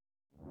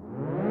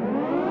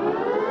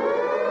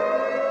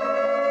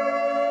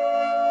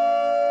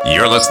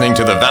You're listening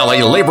to the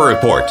Valley Labor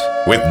Report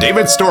with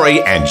David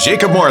Story and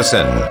Jacob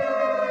Morrison.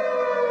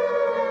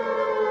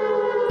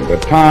 The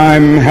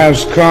time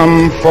has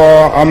come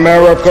for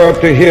America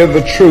to hear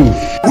the truth.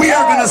 We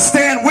are going to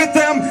stand with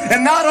them,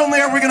 and not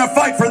only are we going to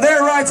fight for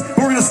their rights, but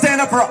we're going to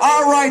stand up for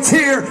our rights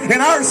here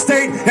in our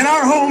state, in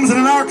our homes, and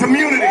in our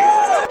community.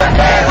 One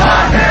day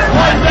longer,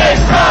 one day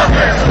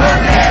stronger.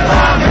 One day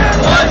longer,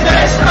 one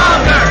day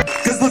stronger.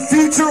 Because the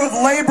future of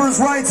labor's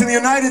rights in the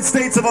United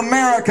States of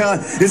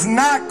America is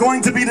not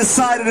going to be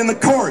decided in the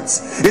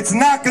courts. It's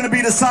not going to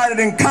be decided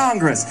in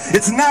Congress.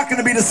 It's not going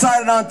to be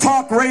decided on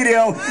talk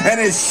radio, and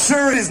it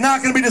sure is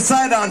not going to be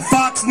decided on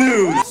Fox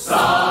News.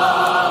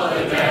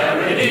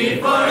 Solidarity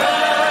forever.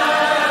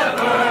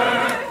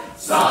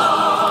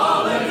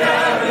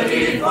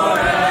 Solidarity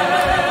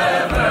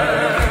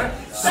forever.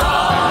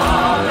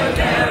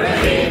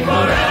 Solidarity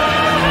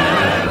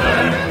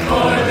forever.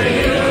 For the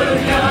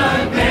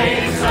union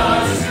makes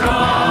us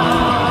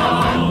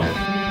strong.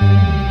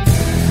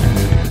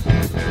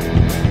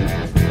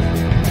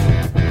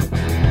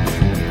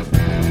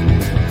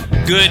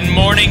 Good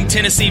morning,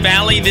 Tennessee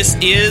Valley. This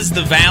is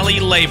the Valley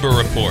Labor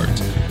Report.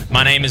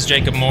 My name is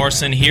Jacob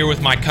Morrison, here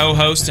with my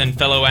co-host and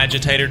fellow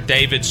agitator,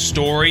 David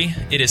Story.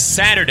 It is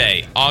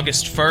Saturday,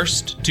 August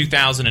 1st,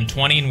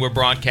 2020, and we're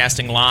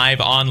broadcasting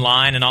live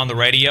online and on the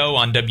radio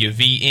on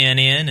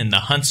WVNN in the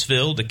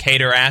Huntsville,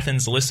 Decatur,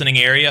 Athens listening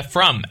area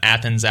from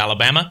Athens,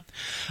 Alabama.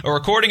 A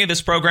recording of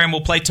this program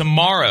will play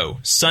tomorrow,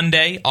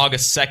 Sunday,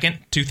 August 2nd,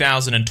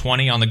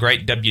 2020, on the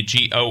great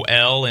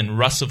WGOL in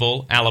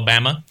Russellville,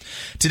 Alabama.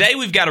 Today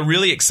we've got a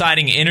really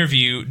exciting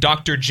interview.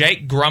 Dr.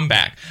 Jake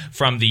Grumbach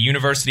from the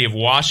University of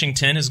Washington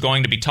is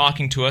going to be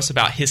talking to us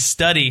about his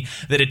study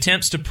that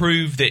attempts to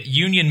prove that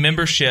union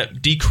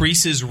membership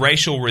decreases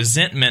racial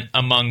resentment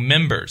among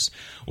members.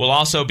 We'll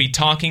also be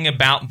talking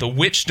about the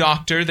witch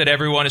doctor that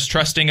everyone is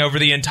trusting over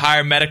the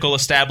entire medical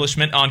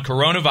establishment on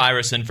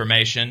coronavirus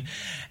information,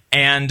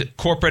 and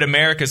corporate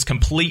America's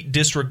complete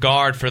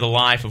disregard for the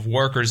life of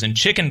workers in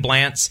chicken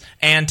plants,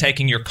 and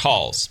taking your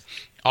calls.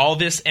 All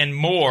this and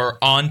more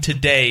on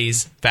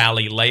today's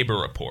Valley Labor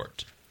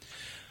Report.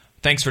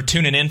 Thanks for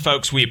tuning in,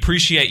 folks. We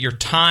appreciate your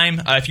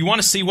time. If you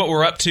want to see what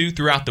we're up to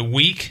throughout the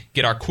week,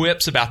 get our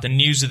quips about the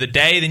news of the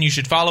day, then you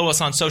should follow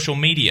us on social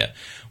media.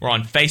 We're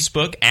on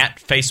Facebook at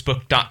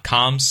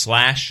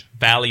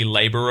facebook.com/Valley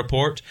Labor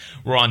Report.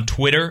 We're on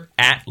Twitter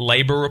at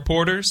Labor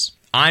Reporters.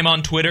 I'm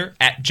on Twitter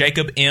at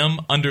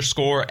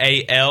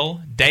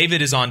JacobM_AL.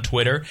 David is on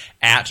Twitter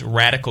at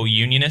Radical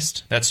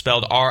Unionist. That's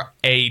spelled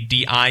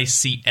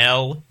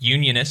RADICL,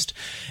 Unionist.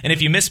 And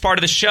if you missed part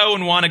of the show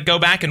and want to go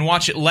back and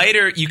watch it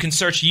later, you can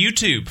search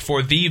YouTube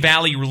for The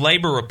Valley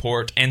Labor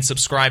Report and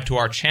subscribe to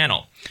our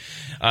channel.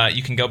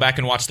 You can go back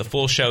and watch the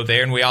full show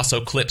there, and we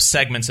also clip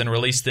segments and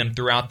release them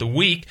throughout the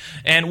week.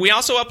 And we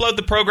also upload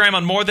the program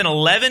on more than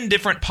 11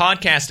 different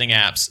podcasting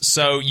apps,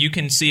 so you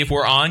can see if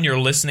we're on your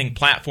listening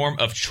platform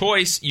of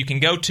choice. You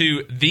can go to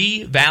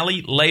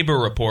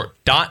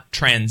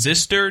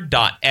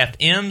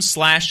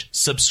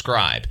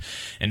thevalleylaborreport.transistor.fm/subscribe.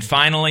 And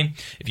finally,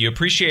 if you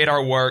appreciate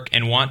our work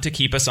and want to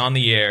keep us on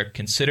the air,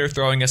 consider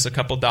throwing us a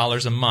couple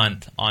dollars a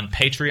month on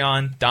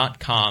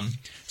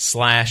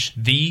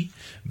patreon.com/The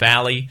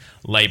Valley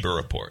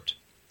Labor.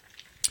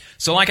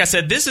 So like I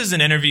said, this is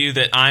an interview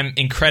that I'm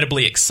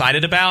incredibly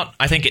excited about.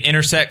 I think it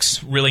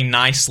intersects really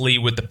nicely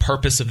with the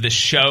purpose of this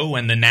show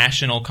and the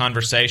national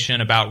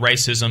conversation about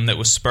racism that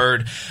was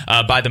spurred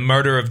by the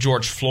murder of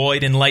George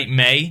Floyd in late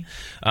May.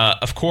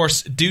 Of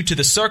course, due to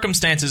the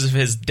circumstances of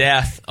his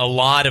death, a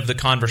lot of the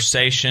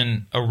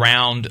conversation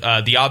around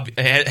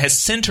has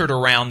centered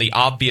around the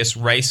obvious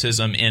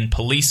racism in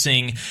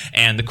policing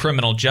and the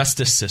criminal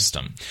justice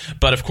system.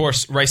 But of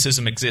course,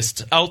 racism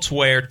exists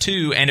elsewhere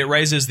too, and it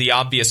raises the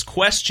obvious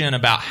question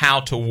about how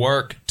to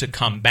work to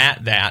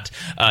combat that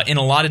in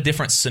a lot of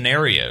different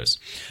scenarios.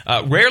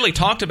 Rarely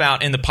talked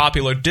about in the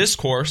popular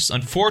discourse,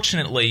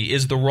 unfortunately,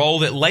 is the role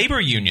that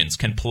labor unions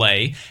can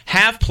play,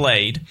 have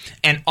played,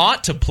 and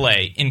ought to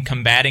play in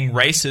combating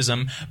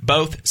racism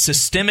both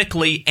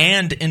systemically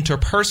and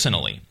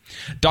interpersonally.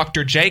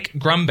 Dr. Jake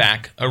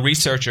Grumbach, a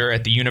researcher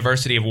at the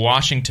University of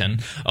Washington,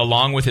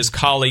 along with his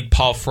colleague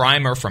Paul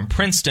Freimer from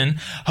Princeton,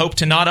 hope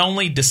to not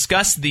only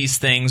discuss these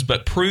things,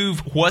 but prove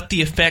what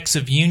the effects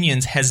of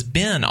unions has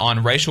been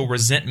on racial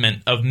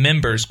resentment of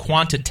members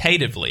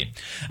quantitatively.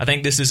 I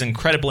think this is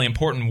incredibly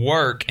important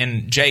work,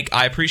 and Jake,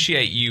 I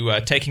appreciate you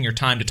taking your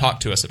time to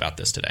talk to us about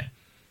this today.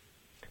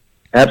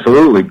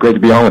 Absolutely. Great to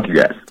be on with you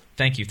guys.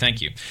 Thank you.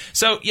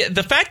 So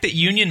the fact that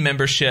union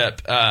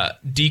membership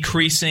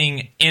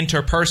decreasing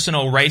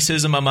interpersonal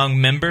racism among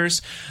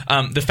members,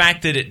 the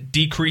fact that it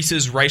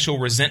decreases racial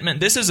resentment,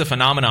 this is a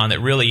phenomenon that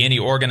really any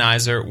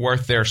organizer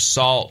worth their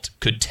salt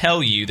could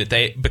tell you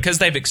that because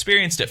they've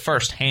experienced it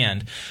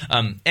firsthand.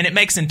 And it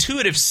makes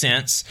intuitive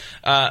sense,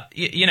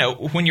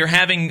 when you're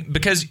having,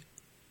 because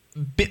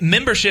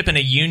membership in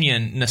a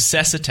union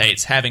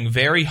necessitates having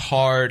very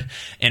hard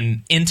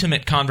and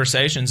intimate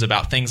conversations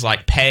about things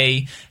like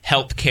pay,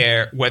 health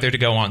care, whether to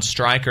go on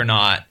strike or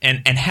not,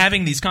 and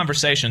having these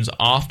conversations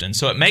often.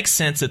 So it makes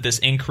sense that this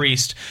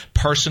increased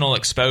personal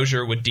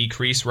exposure would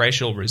decrease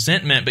racial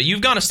resentment, but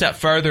you've gone a step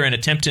further and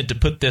attempted to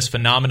put this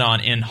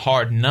phenomenon in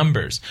hard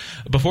numbers.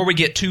 Before we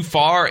get too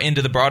far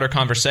into the broader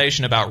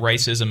conversation about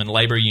racism and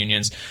labor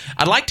unions,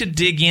 I'd like to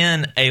dig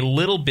in a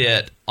little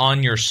bit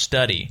on your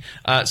study.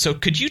 So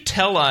could you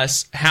tell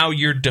us how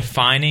you're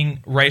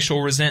defining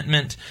racial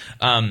resentment,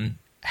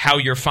 how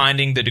you're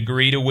finding the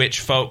degree to which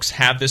folks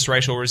have this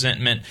racial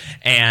resentment,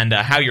 and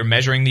how you're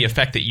measuring the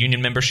effect that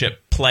union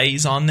membership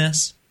plays on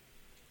this?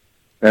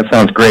 That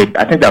sounds great.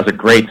 I think that was a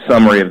great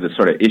summary of the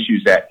sort of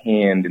issues at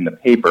hand in the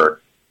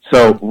paper.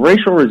 So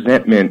racial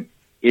resentment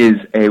is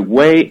a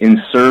way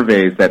in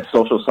surveys that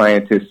social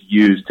scientists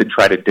use to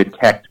try to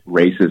detect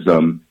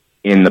racism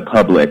in the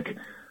public.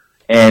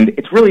 And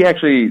it's really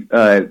actually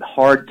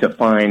hard to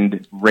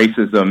find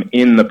racism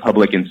in the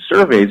public in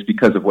surveys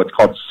because of what's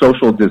called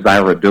social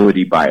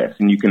desirability bias.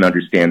 And you can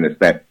understand this,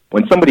 that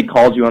when somebody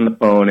calls you on the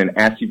phone and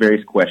asks you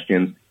various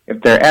questions,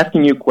 if they're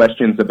asking you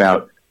questions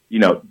about,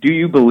 do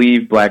you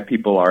believe black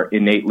people are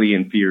innately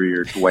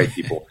inferior to white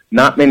people?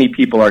 Not many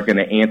people are going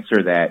to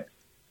answer that.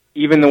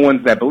 Even the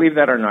ones that believe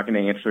that are not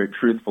going to answer it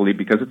truthfully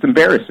because it's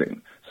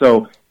embarrassing.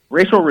 So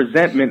racial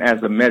resentment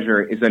as a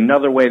measure is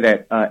another way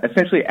that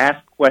essentially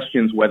asks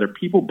questions whether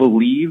people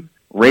believe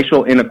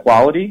racial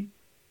inequality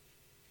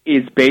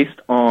is based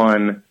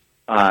on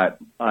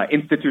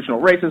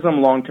institutional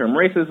racism, long-term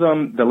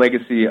racism, the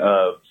legacy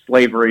of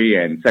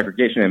slavery and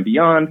segregation and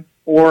beyond,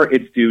 or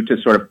it's due to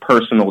sort of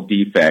personal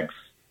defects,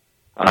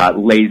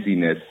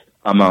 laziness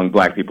among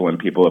black people and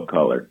people of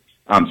color.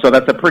 So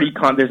that's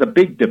there's a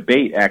big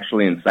debate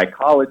actually in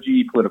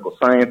psychology, political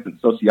science, and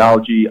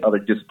sociology, other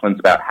disciplines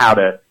about how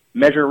to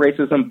measure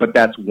racism, but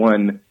that's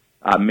one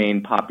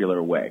main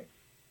popular way.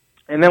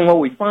 And then what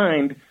we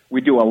find,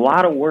 we do a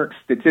lot of work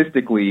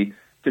statistically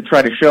to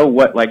try to show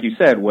what, like you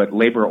said, what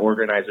labor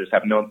organizers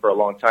have known for a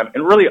long time,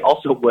 and really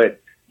also what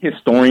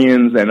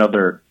historians and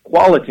other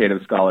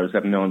qualitative scholars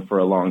have known for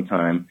a long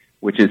time,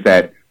 which is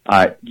that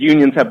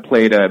unions have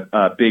played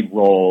a big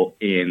role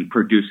in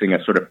producing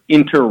a sort of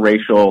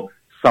interracial,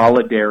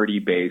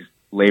 solidarity-based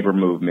labor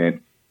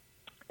movement.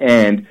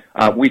 And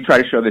we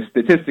try to show this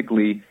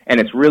statistically, and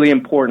it's really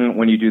important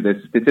when you do this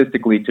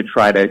statistically to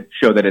try to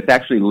show that it's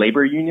actually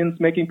labor unions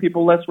making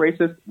people less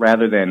racist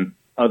rather than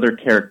other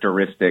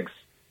characteristics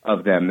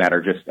of them that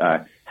are just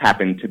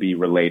happen to be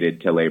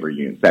related to labor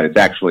unions, that it's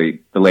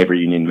actually the labor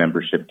union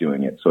membership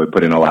doing it. So we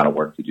put in a lot of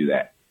work to do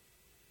that.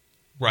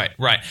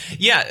 Right.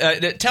 Yeah,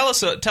 tell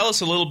us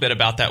a little bit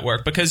about that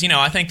work, because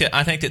I think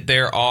that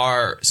there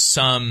are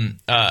some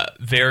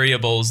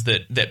variables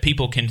that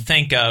people can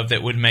think of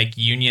that would make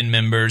union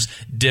members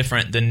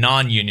different than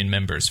non-union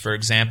members. For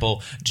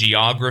example,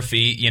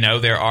 geography.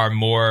 There are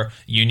more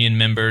union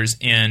members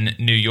in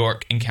New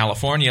York and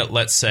California,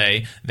 let's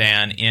say,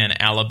 than in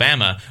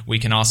Alabama. We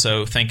can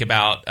also think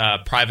about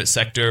private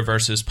sector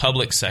versus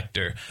public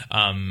sector.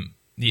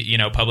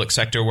 Public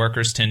sector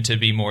workers tend to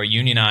be more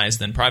unionized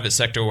than private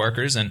sector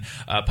workers, and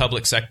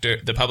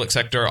the public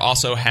sector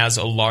also has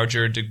a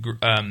larger degree.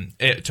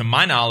 To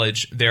my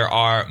knowledge, there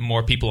are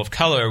more people of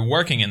color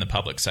working in the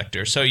public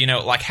sector. So,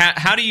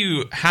 how do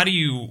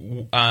you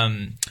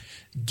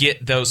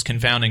get those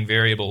confounding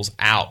variables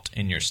out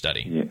in your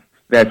study?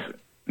 Yeah,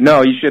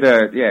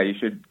 you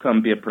should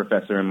come be a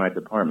professor in my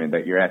department.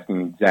 That you're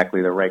asking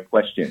exactly the right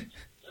questions.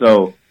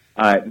 So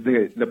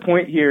the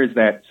point here is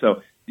that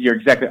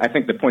I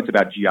think the point's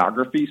about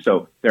geography.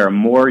 So there are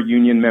more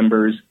union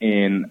members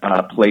in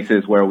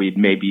places where we'd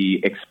maybe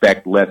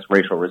expect less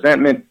racial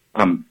resentment.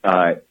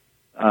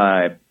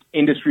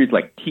 Industries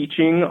like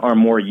teaching are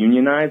more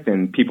unionized,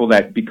 and people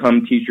that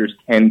become teachers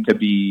tend to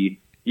be,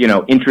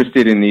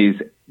 interested in these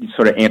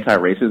sort of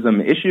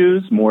anti-racism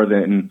issues more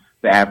than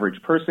the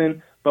average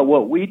person. But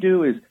what we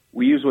do is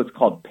we use what's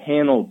called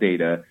panel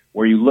data,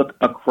 where you look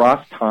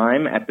across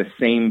time at the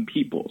same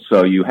people.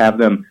 So you have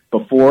them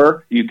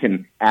before, you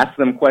can ask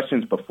them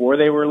questions before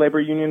they were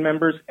labor union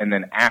members, and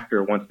then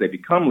after, once they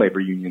become labor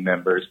union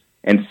members,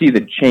 and see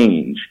the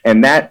change.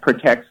 And that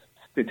protects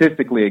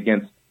statistically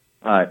against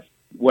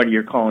what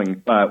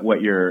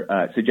you're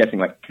suggesting,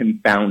 like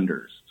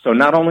confounders. So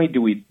not only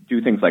do we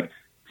do things like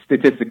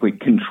statistically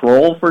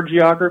control for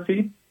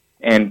geography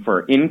and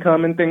for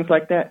income and things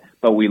like that,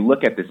 but we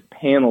look at this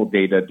panel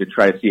data to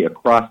try to see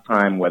across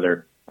time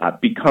whether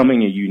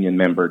becoming a union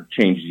member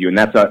changes you. And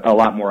that's a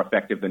lot more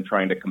effective than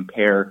trying to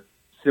compare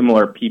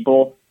similar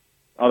people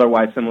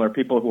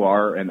who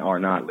are and are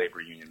not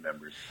labor union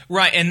members.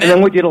 Right. And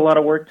then we did a lot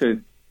of work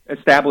to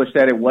establish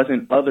that it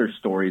wasn't other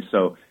stories.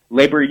 So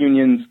labor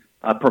unions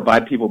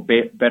provide people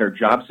better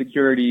job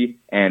security,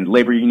 and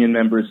labor union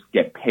members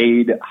get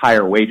paid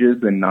higher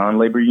wages than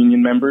non-labor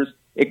union members.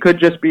 It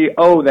could just be,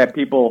 that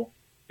people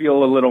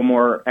feel a little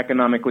more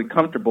economically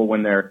comfortable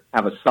when they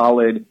have a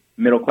solid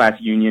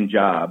middle-class union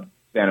job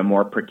than a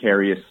more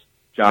precarious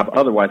job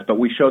otherwise. But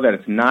we show that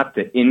it's not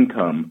the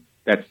income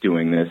that's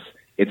doing this.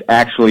 It's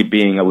actually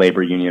being a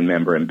labor union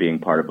member and being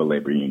part of a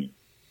labor union.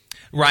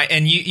 Right,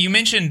 and you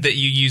mentioned that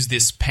you use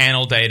this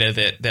panel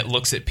data that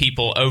looks at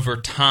people over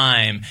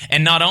time,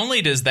 and not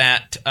only does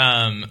that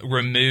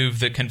remove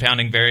the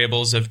confounding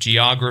variables of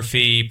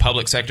geography,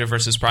 public sector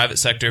versus private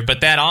sector,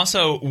 but that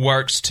also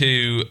works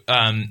to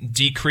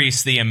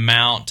decrease the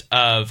amount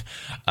of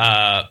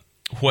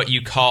what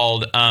you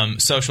called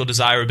social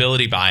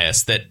desirability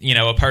bias, that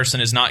a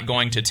person is not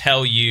going to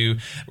tell you,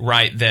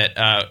 right, that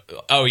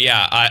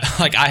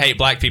I hate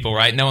black people,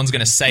 right? No one's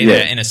going to say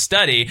that in a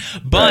study,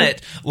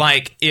 but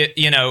like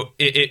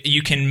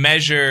you can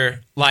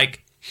measure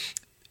like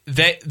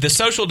the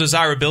social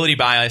desirability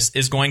bias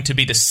is going to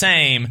be the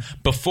same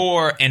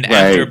before and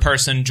after a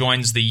person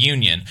joins the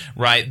union,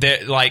 right?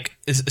 Like,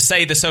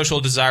 say the social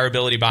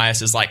desirability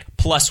bias is like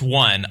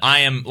 +1. I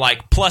am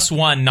like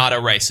 +1, not a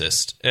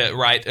racist,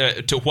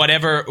 right? To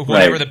whatever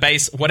the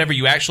base, whatever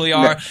you actually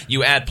are,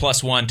 you add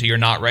 +1 to your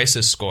not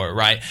racist score,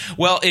 right?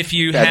 Well, if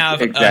you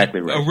have an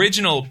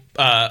original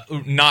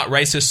not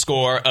racist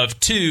score of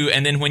 2,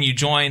 and then when you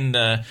join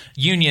the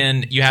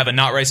union, you have a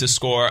not racist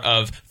score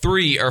of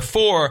 3 or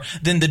 4,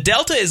 then the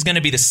delta is going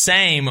to be the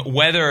same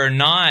whether or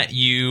not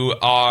you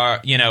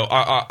are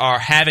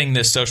having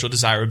this social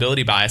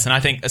desirability bias. And I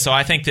think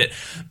that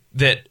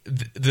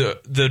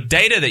the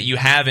data that you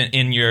have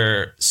in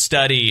your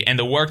study and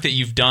the work that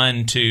you've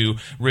done to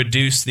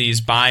reduce these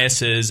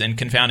biases and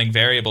confounding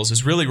variables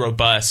is really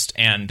robust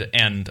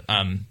and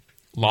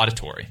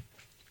laudatory.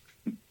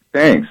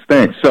 Thanks.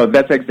 So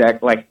that's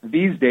exact. Like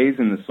these days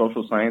in the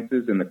social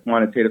sciences and the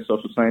quantitative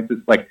social sciences,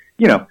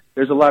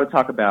 there's a lot of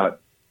talk about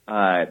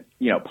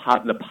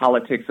the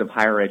politics of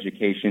higher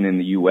education in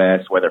the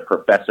U.S., whether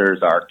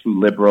professors are too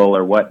liberal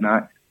or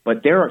whatnot.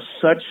 But there are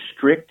such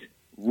strict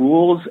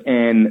rules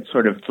and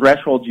sort of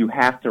thresholds you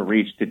have to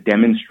reach to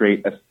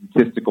demonstrate a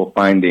statistical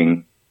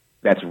finding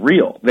that's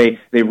real. They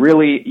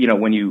really,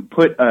 when you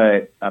put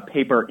a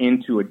paper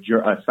into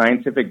a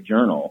scientific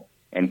journal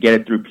and get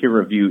it through peer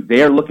review,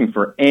 they are looking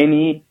for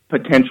any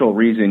potential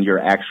reason you're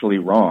actually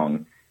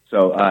wrong.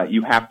 So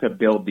you have to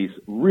build these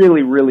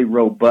really, really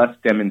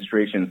robust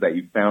demonstrations that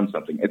you found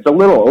something. It's a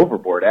little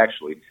overboard,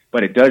 actually,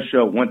 but it does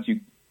show once you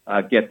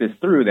get this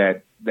through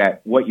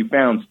that what you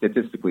found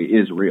statistically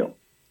is real.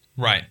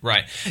 Right.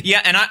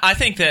 Yeah, and I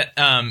think that,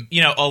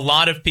 a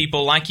lot of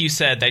people, like you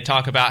said, they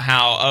talk about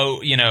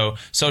how,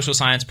 social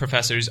science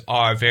professors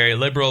are very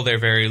liberal, they're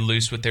very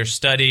loose with their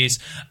studies,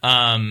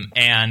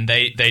 and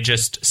they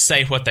just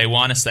say what they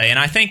want to say. And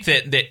I think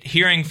that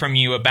hearing from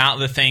you about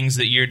the things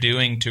that you're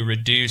doing to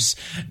reduce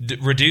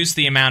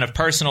the amount of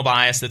personal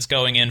bias that's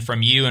going in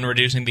from you and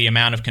reducing the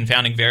amount of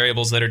confounding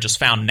variables that are just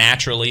found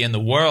naturally in the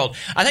world,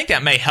 I think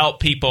that may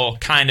help people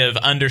kind of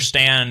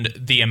understand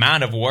the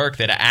amount of work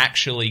that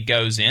actually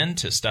goes into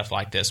stuff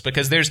like this,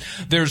 because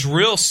there's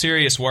real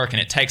serious work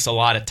and it takes a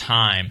lot of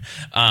time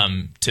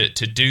to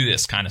do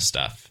this kind of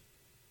stuff.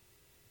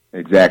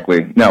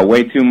 Exactly. No,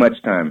 way too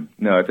much time.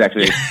 No, it's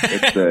actually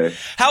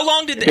how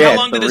long did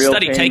this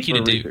study take you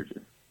to do?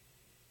 Researchers.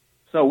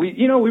 So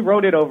we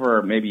wrote it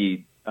over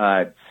maybe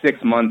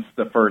 6 months,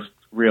 the first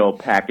real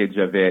package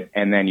of it,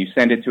 and then you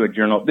send it to a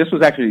journal. This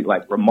was actually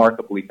like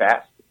remarkably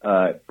fast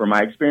from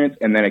my experience,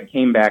 and then it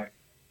came back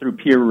through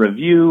peer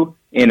review.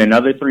 In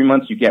another 3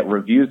 months, you get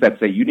reviews that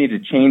say you need to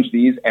change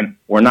these, and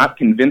we're not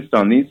convinced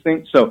on these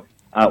things. So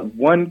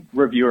one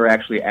reviewer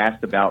actually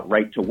asked about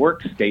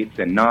right-to-work states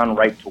and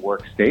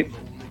non-right-to-work states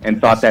and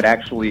thought that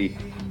actually,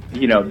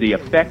 the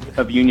effect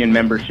of union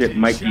membership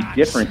might be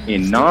different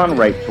in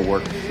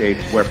non-right-to-work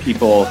states where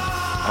people,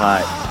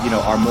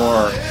 are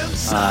more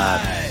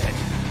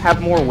have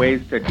more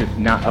ways to just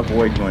not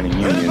avoid joining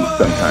unions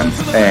sometimes.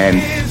 And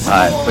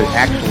but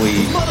actually,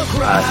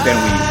 then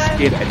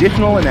we did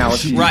additional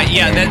analysis. Right,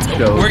 yeah,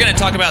 we're going to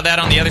talk about that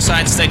on the other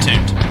side. Stay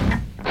tuned.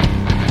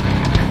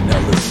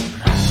 Now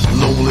listen,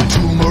 lonely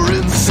tumor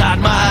inside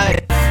my...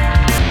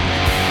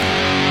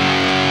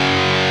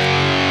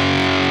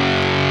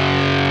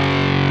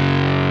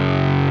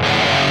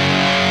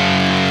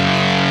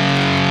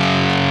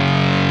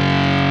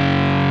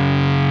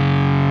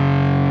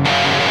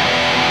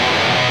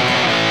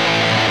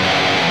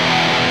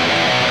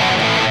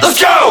 Let's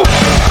go!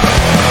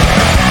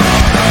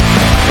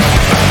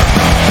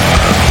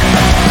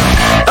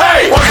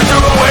 Hey! Walking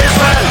through a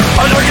wasteland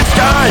under dark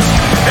skies,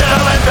 in a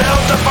land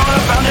built upon a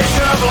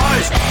foundation of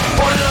lies,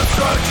 boarded up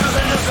structures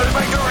and distant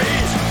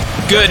bakeries.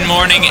 Good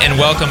morning and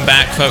welcome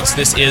back, folks.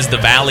 This is the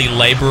Valley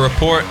Labor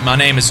Report. My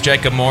name is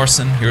Jacob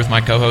Morrison, here with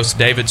my co-host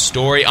David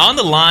Story. On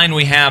the line,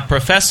 we have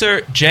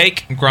Professor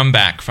Jake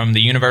Grumbach from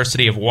the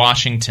University of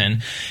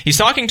Washington. He's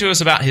talking to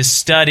us about his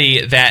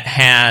study that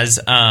has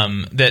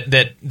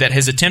that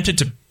has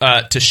attempted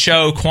to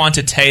show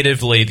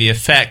quantitatively the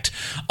effect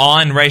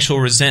on racial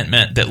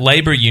resentment that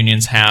labor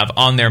unions have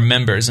on their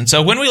members. And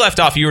so when we left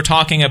off, you were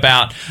talking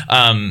about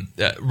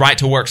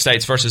right-to-work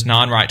states versus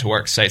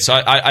non-right-to-work states. So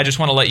I just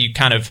want to let you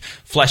kind of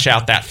flesh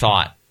out that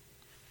thought.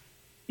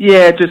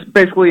 Yeah, just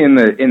basically in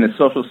the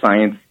social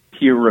science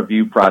peer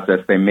review process,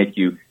 they make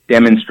you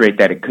demonstrate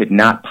that it could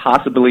not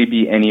possibly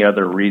be any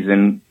other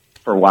reason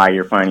for why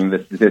you're finding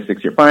the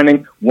statistics you're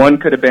finding. One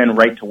could have been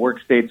right to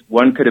work states.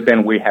 One could have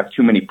been we have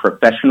too many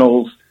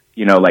professionals,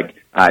 like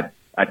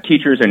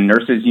teachers and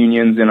nurses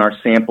unions in our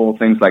sample,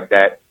 things like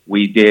that.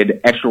 We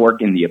did extra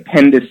work in the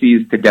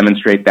appendices to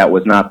demonstrate that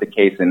was not the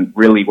case, and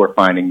really we're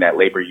finding that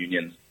labor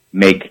unions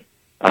make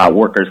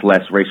workers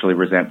less racially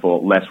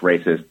resentful, less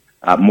racist,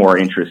 more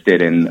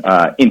interested in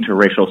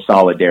interracial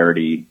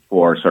solidarity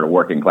for sort of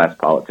working class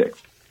politics.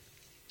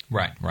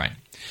 Right.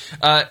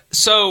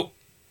 So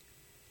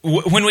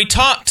when we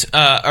talked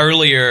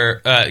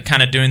earlier,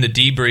 kind of doing the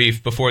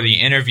debrief before the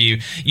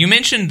interview, you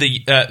mentioned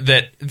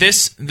that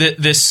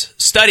this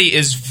study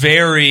is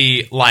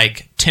very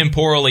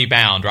temporally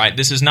bound, right?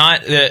 This is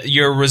not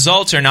your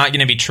results are not going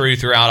to be true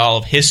throughout all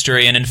of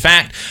history. And in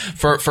fact,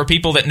 for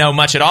people that know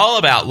much at all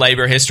about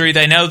labor history,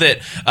 they know that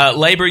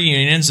labor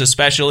unions,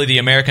 especially the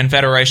American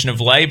Federation of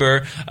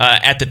Labor,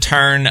 at the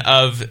turn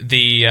of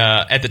the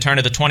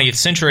 20th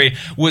century,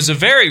 was a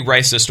very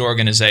racist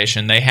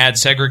organization. They had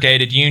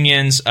segregated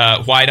unions,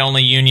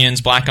 white-only unions,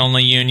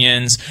 black-only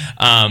unions.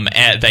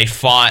 They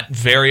fought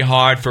very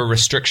hard for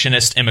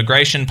restrictionist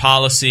immigration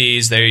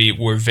policies. They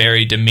were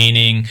very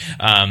demeaning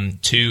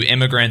to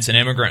immigrants and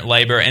immigrant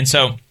labor, and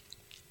so,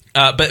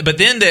 but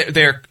then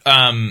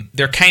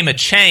there came a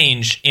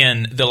change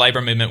in the labor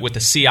movement with the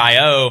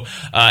CIO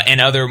and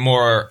other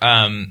more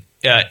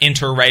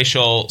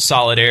interracial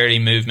solidarity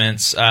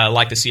movements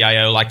like the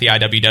CIO, like the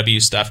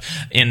IWW stuff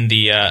in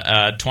the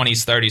 20s,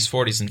 30s,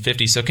 40s, and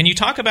 50s. So, can you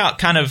talk about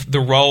kind of the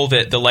role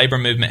that the labor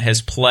movement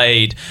has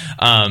played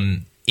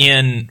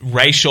in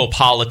racial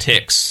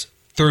politics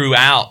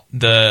throughout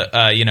the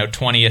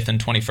 20th and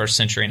 21st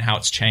century, and how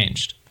it's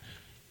changed?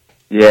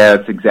 Yeah,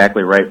 that's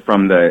exactly right.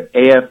 From the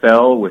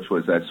AFL, which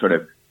was a sort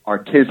of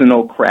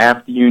artisanal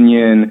craft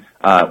union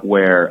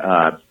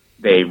where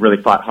they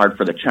really fought hard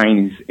for the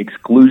Chinese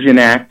Exclusion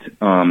Act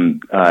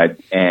and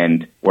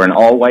were an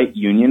all-white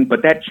union.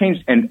 But that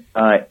changed, and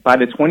by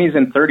the 20s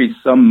and 30s,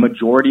 some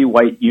majority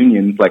white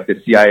unions like the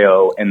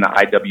CIO and the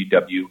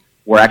IWW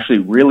were actually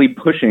really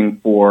pushing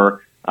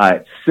for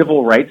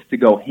civil rights to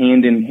go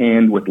hand in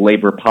hand with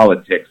labor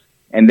politics.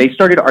 And they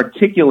started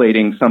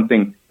articulating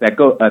something that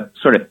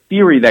sort of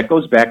theory that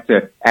goes back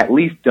to at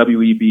least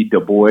W.E.B.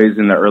 Du Bois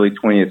in the early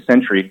 20th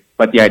century,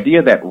 but the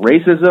idea that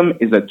racism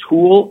is a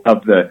tool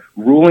of the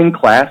ruling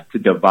class to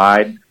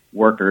divide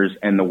workers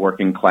and the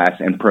working class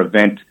and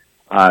prevent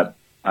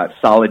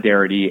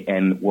solidarity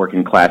and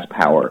working class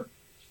power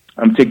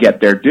to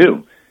get their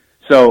due.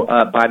 So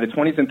by the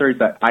 20s and 30s,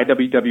 the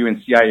IWW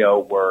and CIO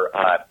were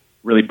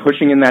really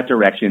pushing in that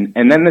direction,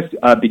 and then this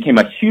became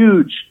a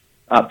huge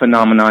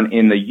phenomenon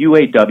in the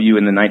UAW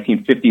in the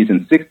 1950s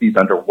and 60s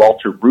under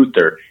Walter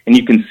Reuther, and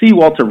you can see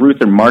Walter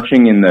Reuther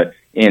marching in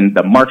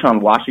the March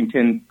on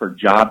Washington for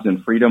Jobs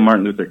and Freedom,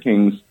 Martin Luther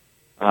King's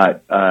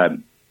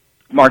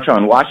March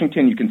on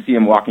Washington. You can see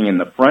him walking in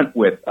the front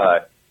with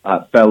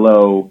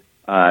fellow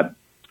sort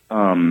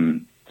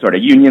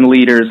of union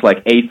leaders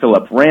like A.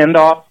 Philip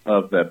Randolph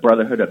of the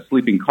Brotherhood of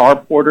Sleeping Car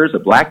Porters, a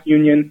black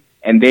union.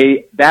 And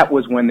that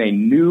was when they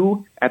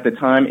knew at the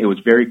time it was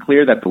very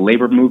clear that the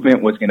labor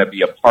movement was going to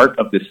be a part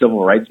of the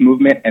civil rights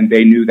movement. And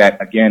they knew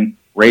that, again,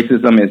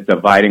 racism is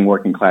dividing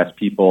working class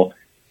people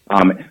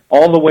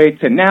all the way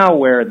to now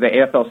where the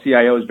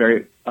AFL-CIO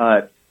is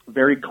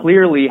very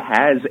clearly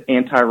has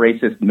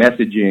anti-racist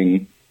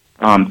messaging.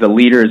 The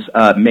leaders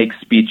make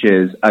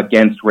speeches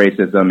against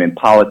racism in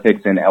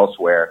politics and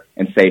elsewhere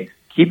and say,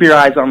 keep your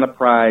eyes on the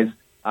prize.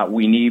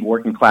 We need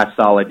working class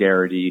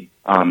solidarity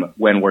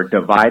when we're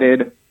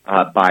divided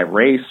by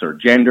race or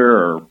gender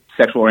or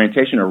sexual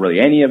orientation or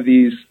really any of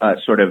these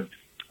sort of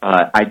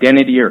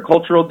identity or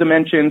cultural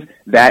dimensions.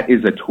 That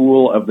is a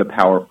tool of the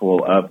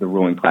powerful, of the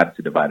ruling class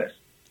to divide us.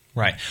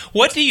 Right.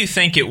 What do you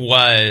think it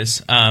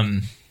was?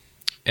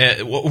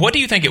 What do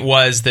you think it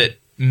was that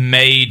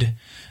made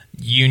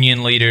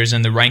union leaders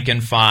and the rank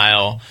and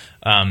file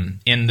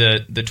in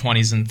the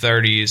 20s and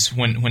 30s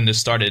when this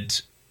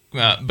started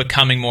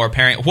becoming more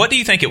apparent? What do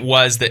you think it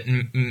was that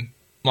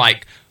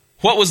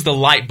what was the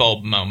light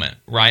bulb moment,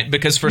 right?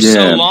 Because for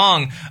so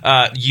long,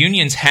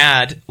 unions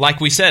had, like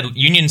we said,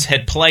 unions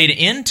had played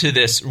into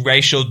this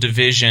racial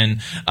division,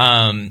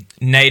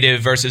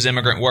 native versus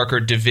immigrant worker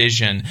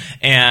division.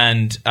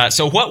 And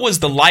so what was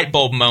the light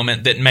bulb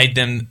moment that made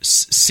them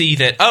see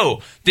that,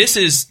 this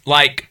is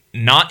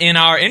not in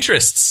our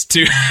interests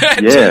to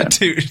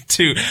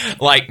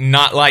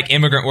not like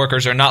immigrant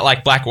workers or not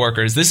like black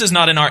workers. This is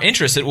not in our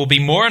interest. It will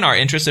be more in our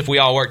interest if we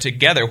all work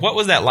together. What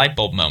was that light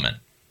bulb moment?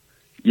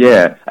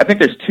 Yeah, I think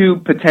there's two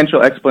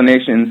potential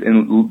explanations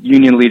in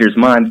union leaders'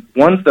 minds.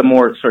 One's the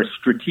more sort of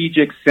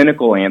strategic,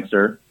 cynical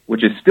answer,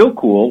 which is still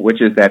cool,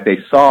 which is that they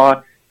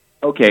saw,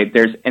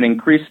 there's an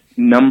increased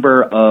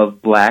number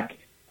of black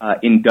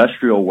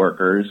industrial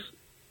workers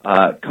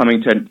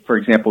coming to, for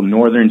example,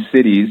 northern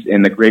cities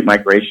in the Great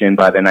Migration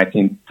by the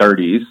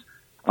 1930s,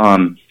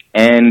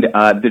 and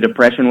the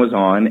Depression was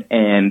on,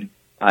 and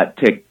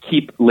to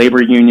keep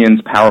labor unions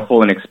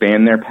powerful and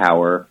expand their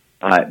power,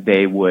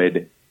 they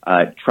would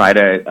try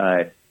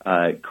to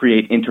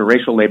create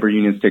interracial labor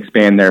unions to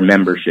expand their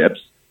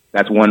memberships.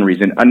 That's one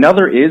reason.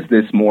 Another is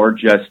this more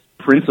just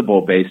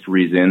principle-based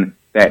reason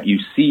that you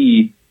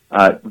see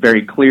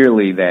very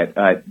clearly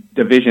that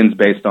divisions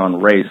based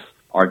on race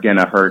are going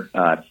to hurt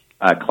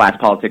class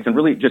politics and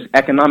really just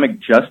economic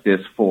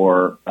justice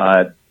for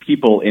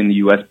people in the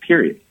U.S.,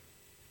 period.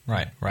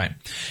 Right.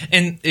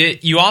 And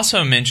you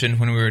also mentioned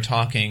when we were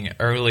talking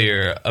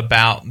earlier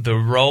about the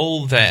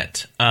role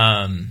that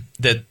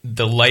that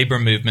the labor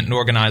movement and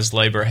organized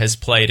labor has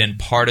played in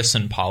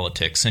partisan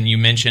politics. And you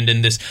mentioned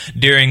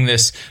during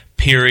this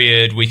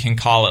period, we can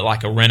call it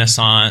like a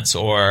renaissance,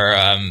 or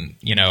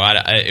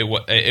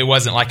it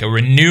wasn't like a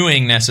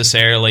renewing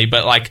necessarily,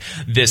 but like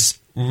this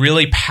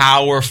really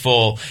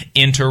powerful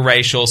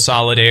interracial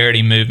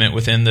solidarity movement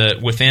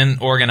within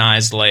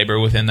organized labor,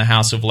 within the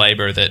House of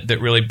Labor, that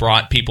really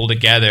brought people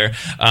together.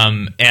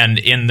 And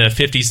in the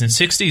 50s and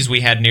 60s,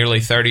 we had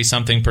nearly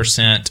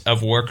 30-something%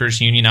 of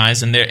workers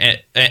unionized,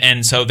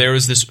 and so there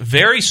was this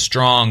very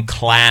strong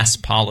class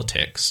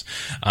politics,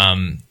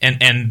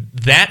 and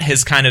that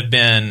has kind of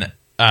been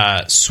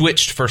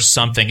switched for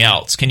something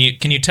else. Can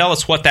you tell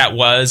us what that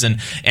was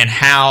and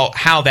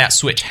how that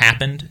switch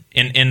happened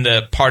in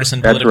the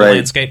partisan political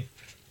landscape?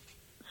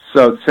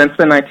 So since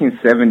the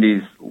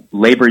 1970s,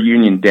 labor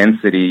union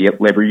density,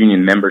 labor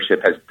union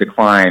membership has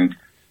declined,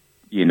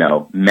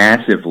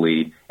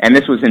 massively. And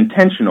this was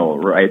intentional,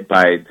 right,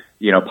 by,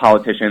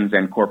 politicians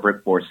and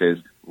corporate forces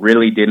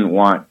really didn't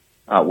want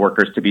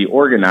workers to be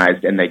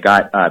organized, and they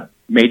got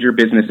major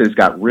businesses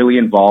got really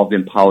involved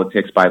in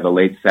politics by the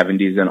late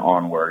 70s and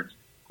onwards.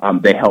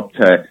 They helped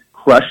to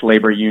crush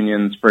labor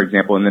unions, for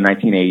example, in the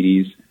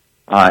 1980s.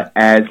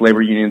 As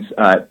labor unions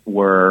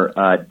were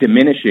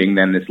diminishing,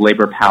 then this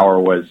labor power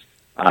was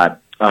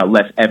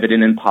less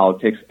evident in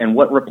politics. And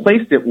what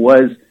replaced it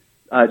was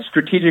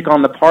strategic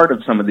on the part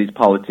of some of these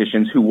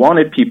politicians who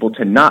wanted people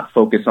to not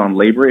focus on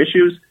labor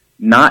issues,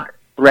 not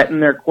threaten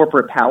their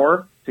corporate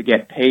power to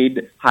get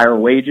paid higher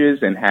wages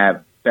and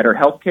have better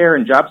health care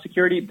and job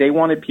security. They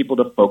wanted people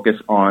to focus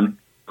on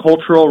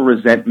cultural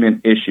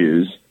resentment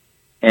issues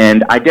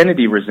and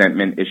identity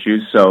resentment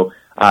issues. So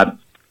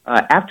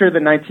after the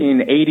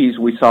 1980s,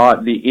 we saw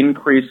the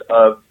increase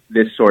of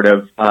this sort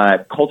of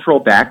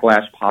cultural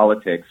backlash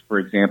politics, for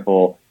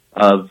example,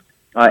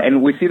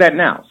 and we see that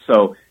now.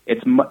 So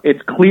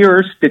it's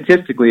clear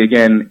statistically,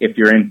 again, if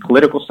you're in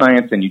political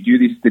science and you do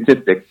these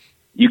statistics,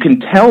 you can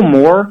tell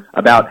more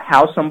about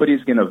how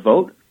somebody's going to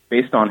vote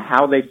based on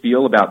how they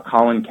feel about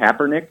Colin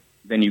Kaepernick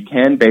than you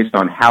can based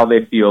on how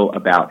they feel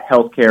about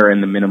health care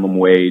and the minimum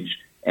wage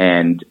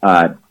and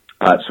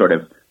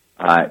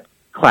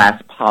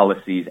class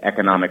policies,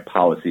 economic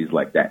policies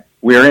like that.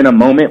 We're in a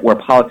moment where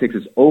politics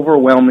is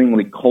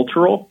overwhelmingly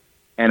cultural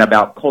and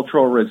about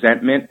cultural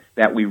resentment,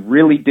 that we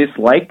really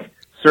dislike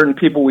certain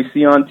people we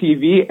see on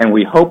TV, and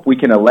we hope we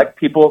can elect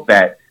people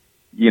that,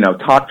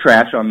 talk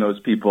trash on those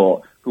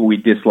people who we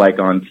dislike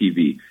on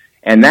TV.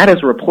 And that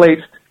has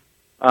replaced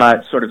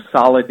sort of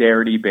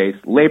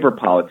solidarity-based labor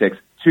politics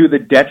to the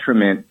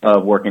detriment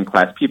of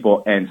working-class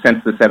people. And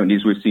since the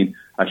 70s, we've seen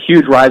a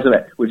huge rise of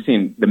it. We've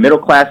seen the middle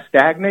class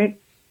stagnate,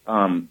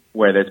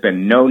 where there's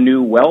been no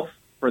new wealth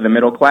for the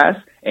middle class,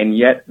 and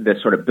yet the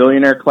sort of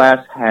billionaire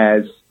class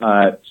has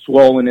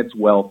swollen its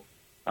wealth,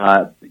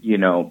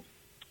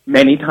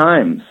 many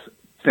times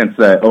since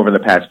over the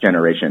past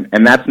generation.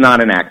 And that's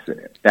not an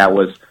accident. That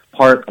was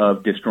part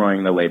of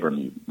destroying the labor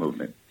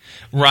movement.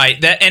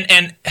 Right.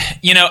 And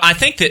I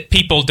think that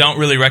people don't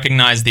really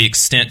recognize the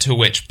extent to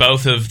which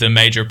both of the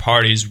major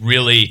parties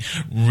really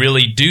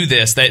do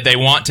this. They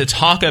want to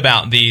talk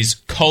about these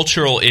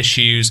cultural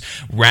issues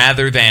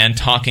rather than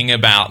talking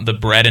about the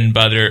bread and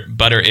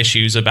butter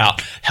issues about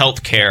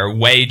healthcare,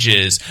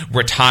 wages,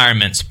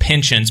 retirements,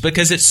 pensions,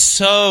 because it's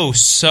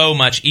so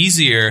much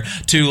easier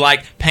to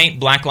paint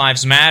Black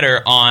Lives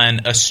Matter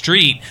on a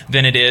street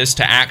than it is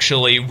to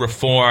actually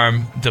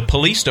reform the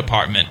police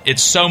department.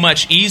 It's so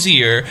much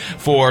easier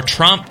for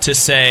Trump to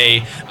say,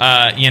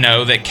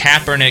 that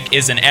Kaepernick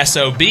is an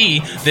SOB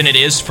than it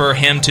is for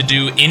him to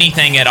do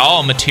anything at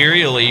all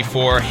materially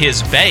for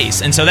his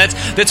base. And so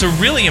that's a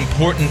really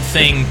important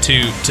thing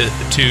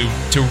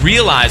to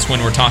realize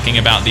when we're talking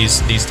about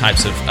these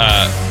types of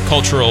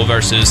cultural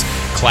versus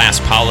class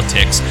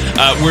politics.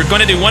 We're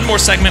going to do one more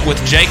segment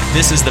with Jake.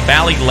 This is the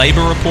Valley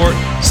Labor Report.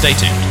 Stay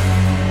tuned.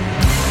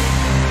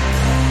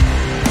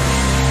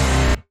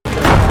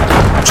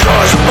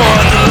 Charge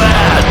upon the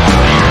land,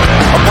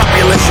 a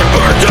population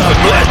burned up,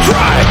 bled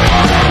dry.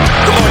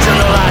 The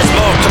marginalized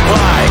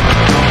multiply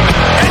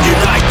and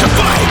unite to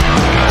fight.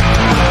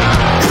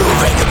 You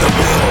vacant the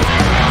world,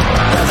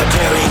 now they're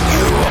tearing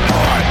you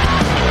apart.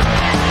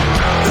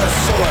 The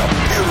soil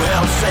you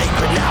held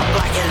sacred, now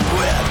blackened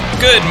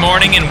with. Good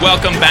morning and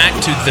welcome back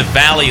to the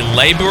Valley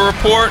Labor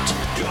Report.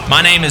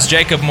 My name is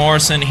Jacob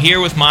Morrison, here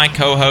with my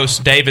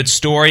co-host David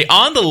Story.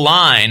 On the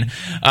line,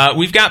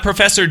 we've got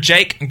Professor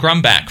Jake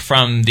Grumbach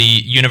from the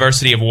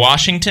University of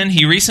Washington.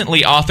 He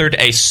recently authored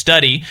a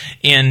study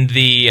in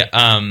the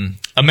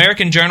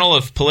American Journal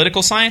of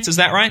Political Science. Is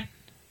that right?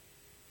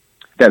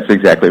 That's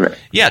exactly right.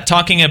 Yeah,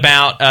 talking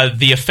about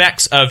the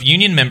effects of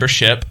union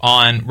membership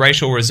on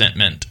racial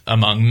resentment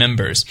among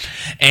members,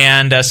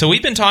 and so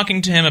we've been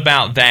talking to him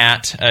about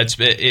that.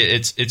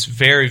 It's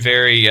very,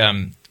 very.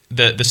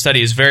 The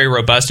study is very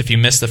robust. If you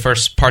missed the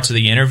first parts of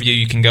the interview,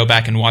 you can go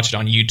back and watch it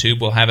on YouTube.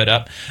 We'll have it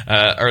up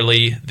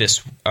early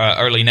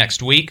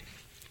next week.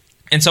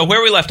 And so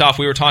where we left off,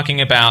 we were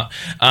talking about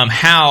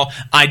how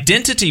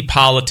identity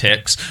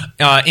politics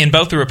in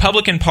both the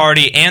Republican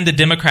Party and the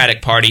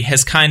Democratic Party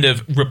has kind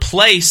of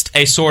replaced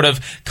a sort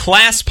of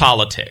class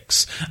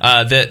politics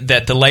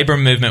that the labor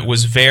movement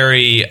was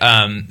very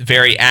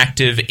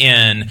active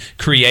in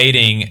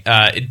creating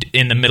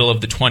in the middle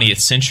of the 20th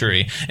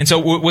century. And so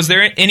was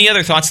there any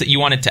other thoughts that you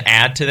wanted to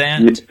add to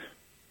that? Yeah.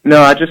 No,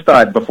 I just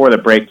thought before the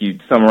break you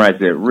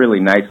summarized it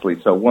really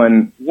nicely. So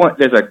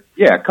there's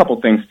a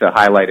couple things to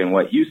highlight in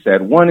what you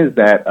said. One is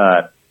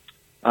that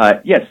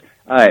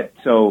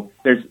so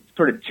there's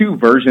sort of two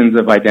versions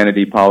of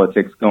identity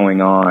politics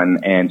going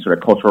on and sort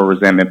of cultural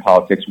resentment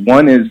politics.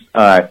 One is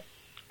at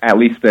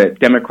least the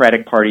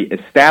Democratic Party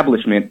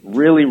establishment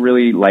really,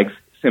 really likes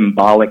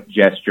symbolic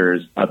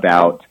gestures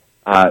about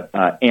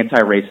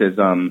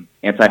anti-racism,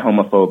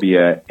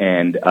 anti-homophobia,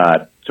 and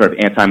sort of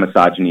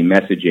anti-misogyny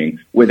messaging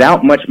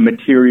without much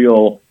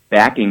material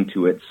backing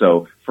to it.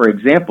 So, for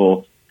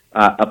example,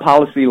 a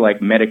policy like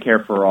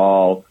Medicare for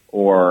All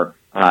or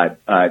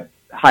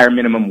higher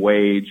minimum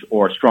wage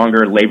or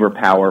stronger labor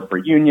power for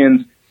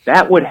unions,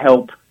 that would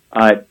help.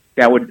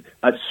 That would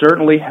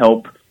certainly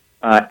help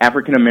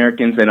African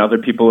Americans and other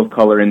people of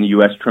color in the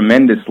U.S.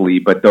 tremendously,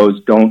 but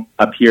those don't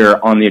appear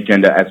on the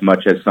agenda as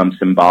much as some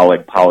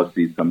symbolic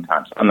policies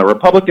sometimes. On the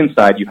Republican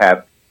side, you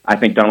have, I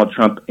think Donald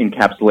Trump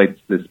encapsulates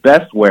this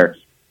best, where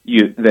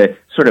the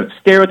sort of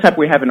stereotype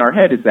we have in our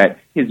head is that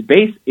his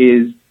base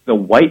is the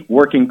white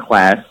working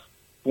class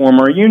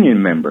former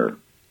union member,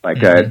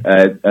 like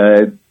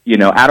a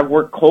out of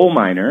work coal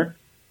miner,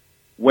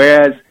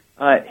 whereas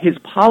his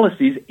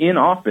policies in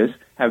office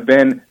have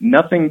been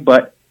nothing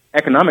but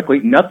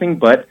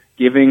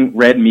giving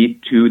red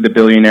meat to the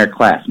billionaire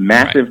class,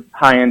 massive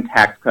high-end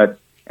tax cuts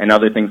and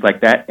other things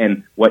like that.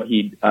 And what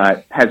he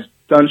has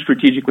done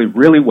strategically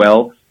really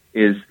well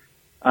is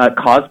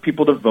cause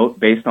people to vote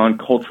based on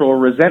cultural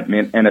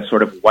resentment and a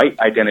sort of white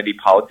identity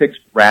politics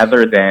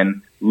rather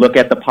than look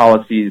at the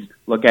policies,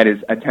 look at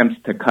his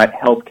attempts to cut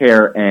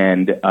healthcare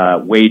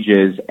and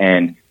wages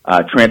and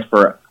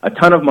transfer a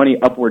ton of money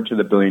upward to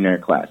the billionaire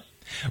class.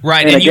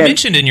 Right, and again, you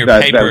mentioned in your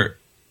paper...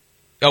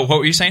 Oh, what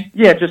were you saying?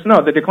 Yeah,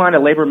 the decline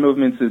of labor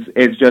movements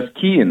is just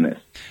key in this.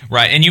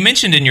 Right, and you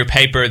mentioned in your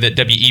paper that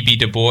W.E.B.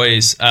 Du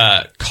Bois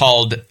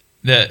called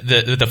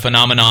the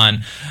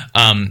phenomenon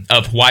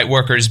of white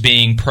workers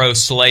being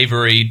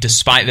pro-slavery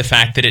despite the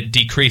fact that it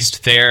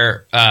decreased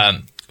their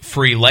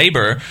free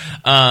labor,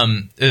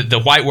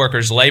 the white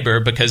workers' labor,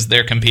 because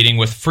they're competing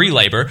with free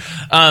labor.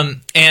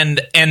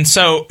 And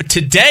so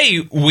today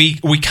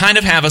we kind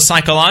of have a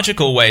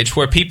psychological wage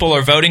where people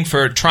are voting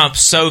for Trump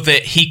so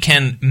that he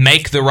can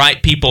make the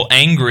right people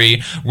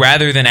angry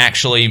rather than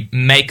actually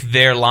make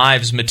their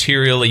lives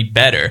materially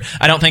better.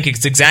 I don't think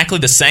it's exactly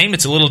the same.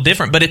 It's a little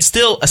different, but it's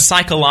still a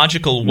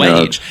psychological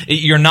wage. No,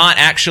 you're not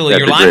actually,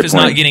 your life is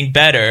not getting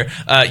better.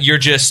 You're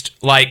just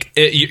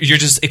you're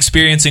just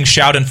experiencing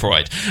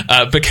Schadenfreude.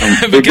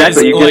 Because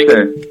exactly.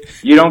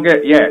 You don't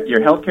get, your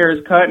healthcare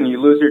is cut and you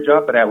lose your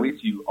job, but at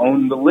least you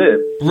own the lib.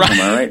 Right.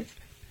 Am I right?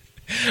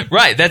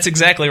 Right. That's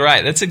exactly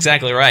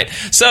right.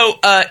 So,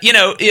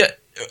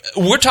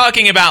 we're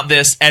talking about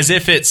this as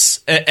if it's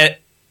the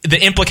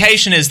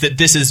implication is that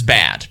this is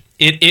bad.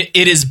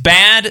 It is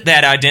bad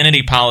that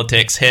identity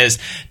politics has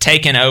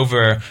taken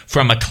over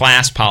from a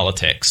class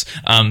politics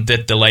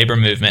that the labor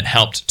movement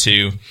helped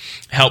to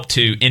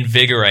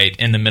invigorate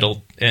in the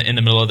middle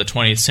of the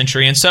 20th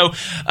century. And so,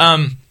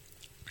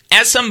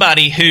 as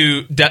somebody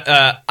who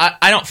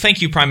I don't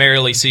think you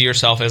primarily see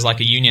yourself as like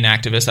a union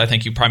activist. I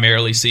think you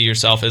primarily see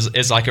yourself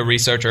as like a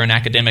researcher, an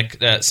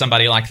academic,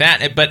 somebody like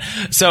that. But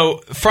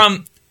so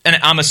and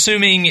I'm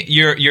assuming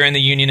you're in the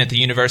union at the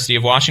University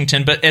of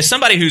Washington, but as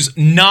somebody who's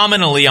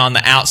nominally on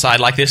the outside,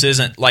 like this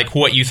isn't like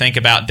what you think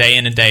about day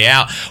in and day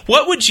out,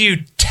 what would you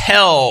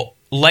tell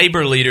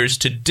labor leaders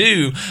to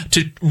do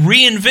to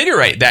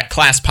reinvigorate that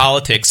class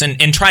politics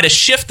and try to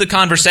shift the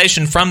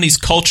conversation from these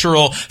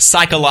cultural,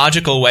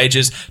 psychological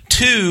wages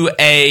to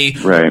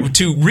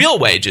to real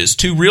wages,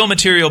 to real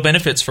material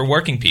benefits for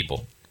working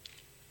people?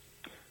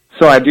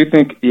 So I do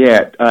think,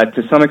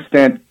 to some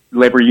extent,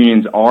 labor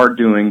unions are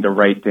doing the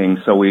right thing.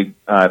 So we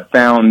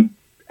found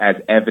as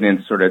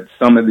evidence sort of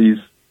some of these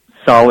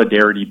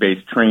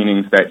solidarity-based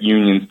trainings that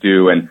unions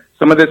do, and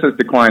some of this has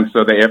declined.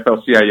 So the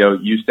AFL-CIO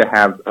used to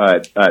have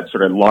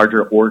sort of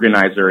larger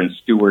organizer and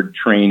steward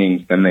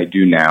trainings than they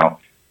do now.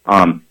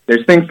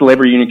 There's things the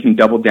labor union can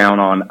double down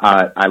on.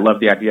 I love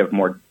the idea of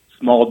more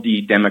small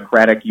d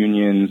democratic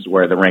unions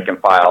where the rank and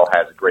file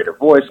has a greater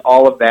voice,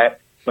 all of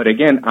that. But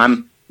again,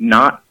 I'm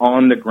not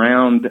on the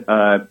ground.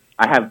 I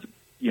have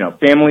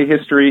family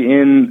history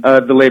in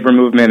the labor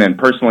movement, and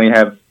personally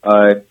have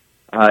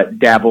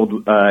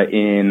dabbled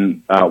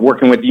in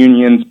working with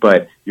unions,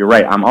 but you're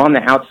right, I'm on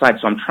the outside,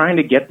 so I'm trying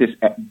to get this.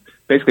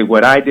 Basically,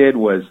 what I did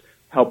was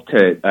help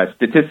to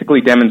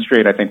statistically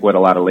demonstrate, I think, what a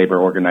lot of labor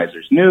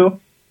organizers knew,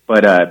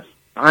 but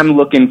I'm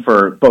looking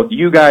for both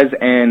you guys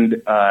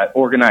and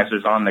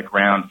organizers on the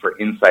ground for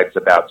insights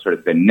about sort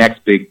of the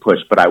next big push.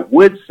 But I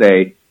would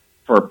say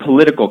for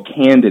political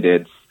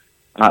candidates,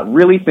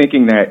 really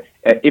thinking that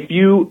if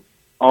you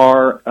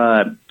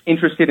are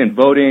interested in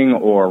voting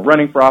or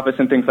running for office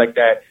and things like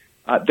that,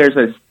 there's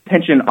a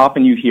tension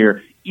often you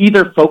hear,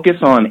 either focus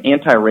on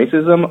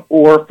anti-racism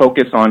or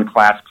focus on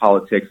class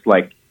politics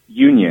like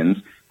unions.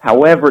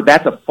 However,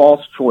 that's a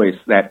false choice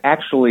that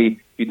actually, if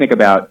you think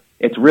about,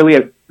 it's really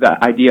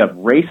the idea of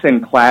race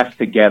and class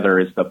together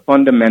is the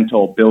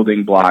fundamental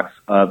building blocks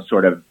of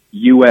sort of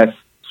U.S.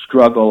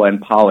 struggle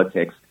and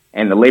politics.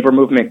 And the labor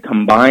movement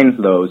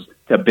combines those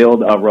to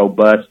build a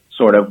robust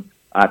sort of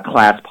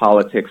class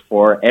politics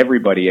for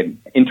everybody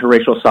and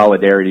interracial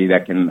solidarity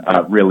that can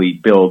really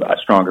build a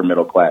stronger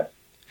middle class.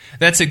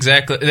 That's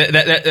exactly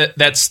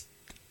that's.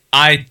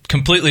 I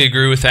completely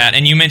agree with that.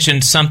 And you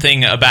mentioned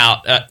something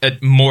about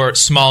more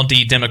small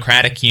d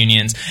democratic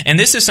unions. And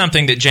this is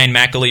something that Jane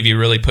McAlevey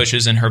really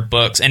pushes in her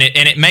books. And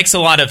it makes a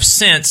lot of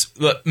sense.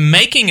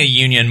 Making a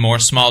union more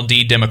small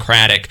d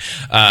democratic,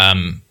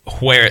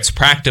 where it's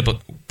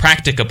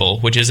practicable,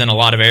 which is in a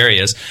lot of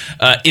areas,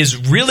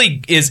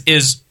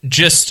 is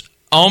just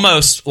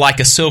almost like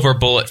a silver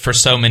bullet for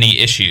so many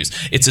issues.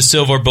 It's a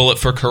silver bullet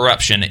for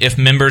corruption. If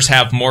members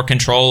have more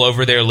control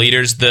over their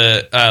leaders,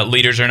 the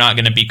leaders are not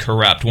going to be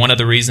corrupt. One of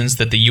the reasons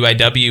that the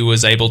UAW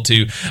was able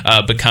to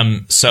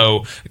become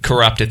so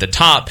corrupt at the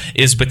top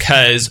is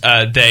because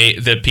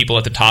the people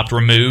at the top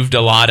removed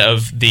a lot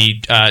of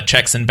the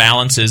checks and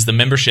balances the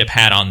membership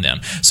had on them.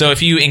 So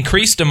if you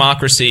increase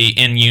democracy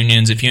in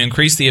unions, if you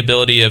increase the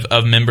ability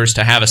of members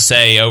to have a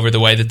say over the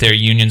way that their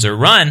unions are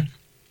run,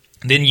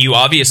 then you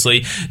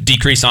obviously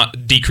decrease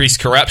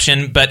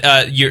corruption,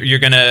 but you're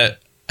going to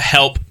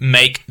help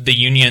make the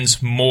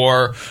unions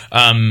more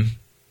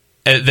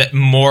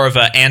of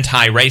an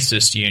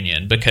anti-racist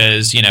union,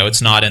 because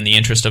it's not in the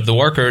interest of the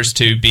workers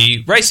to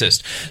be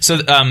racist. So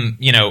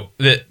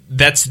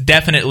that's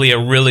definitely a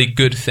really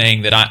good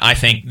thing that I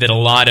think that a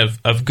lot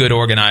of good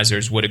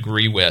organizers would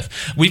agree with.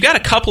 We've got a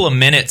couple of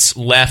minutes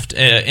left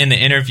in the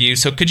interview,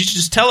 so could you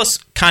just tell us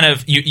kind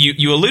of,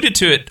 you alluded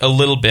to it a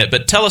little bit,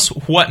 but tell us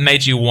what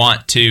made you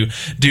want to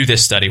do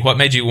this study? What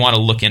made you want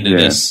to look into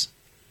this?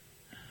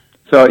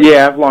 So,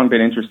 I've long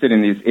been interested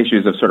in these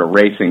issues of sort of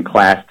race and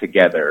class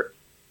together.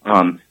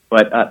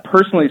 But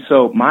personally,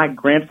 so my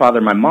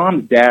grandfather, my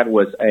mom's dad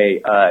was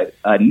a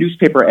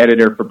newspaper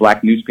editor for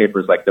black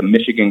newspapers like the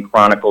Michigan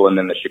Chronicle and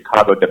then the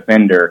Chicago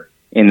Defender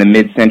in the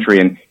mid-century.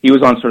 And he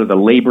was on sort of the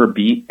labor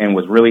beat and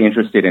was really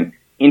interested in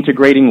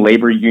integrating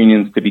labor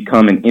unions to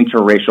become an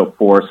interracial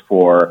force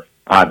for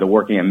the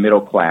working and middle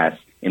class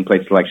in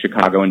places like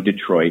Chicago and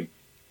Detroit.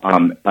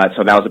 So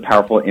that was a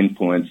powerful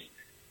influence.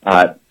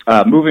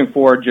 Moving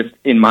forward, just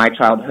in my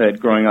childhood,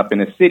 growing up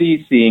in a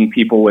city, seeing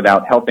people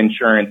without health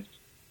insurance,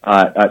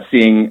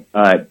 seeing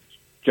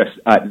just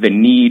the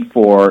need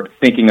for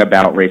thinking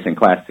about race and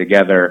class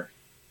together,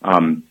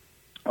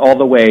 all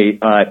the way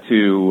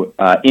to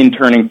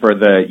interning for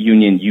the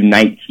union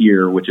Unite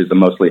Here, which is a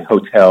mostly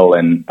hotel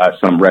and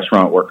some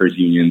restaurant workers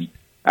unions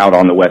out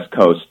on the West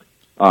Coast.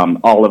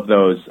 All of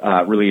those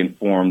really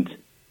informed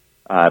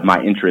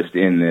my interest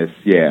in this,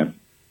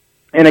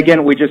 And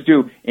again, we just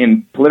do,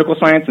 in political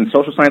science and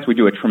social science, we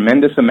do a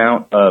tremendous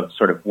amount of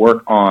sort of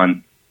work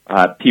on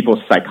people's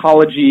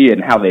psychology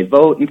and how they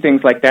vote and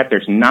things like that.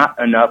 There's not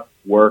enough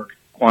work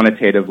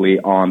quantitatively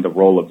on the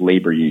role of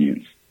labor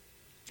unions.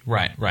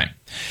 Right.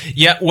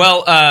 Yeah,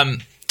 well,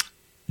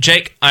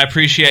 Jake, I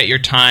appreciate your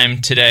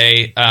time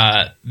today.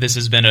 This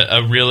has been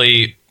a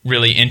really,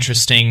 really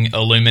interesting,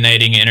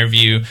 illuminating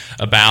interview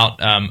about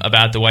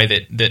the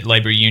way that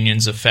labor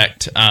unions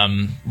affect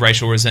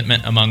racial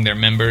resentment among their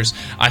members.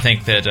 I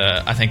think that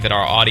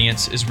our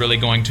audience is really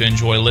going to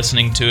enjoy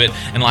listening to it.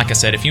 And like I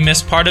said, if you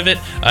missed part of it,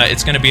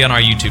 it's going to be on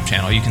our YouTube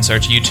channel. You can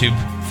search YouTube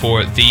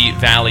for the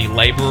Valley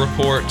Labor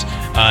Report,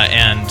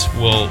 and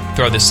we'll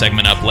throw this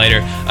segment up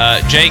later.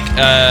 Jake,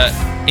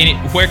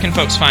 where can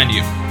folks find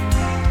you?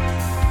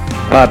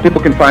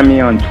 People can find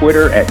me on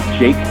Twitter at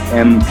Jake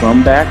M.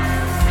 Grumbach.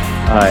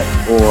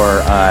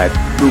 Or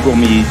Google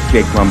me,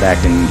 Jake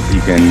Grumbach, and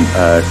you can,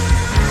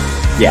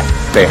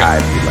 say hi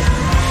if you'd like.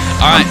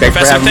 All right,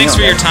 Professor, thanks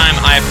for your time.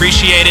 I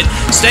appreciate it.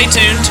 Stay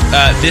tuned.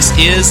 This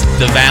is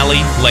the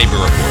Valley Labor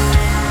Report.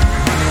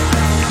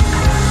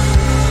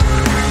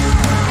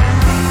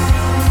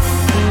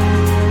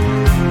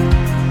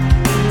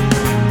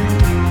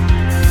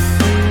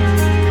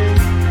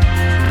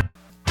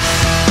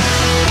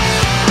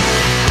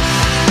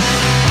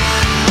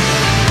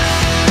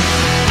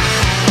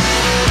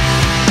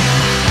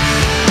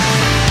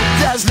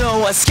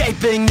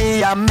 Escaping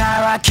the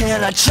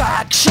American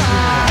attraction,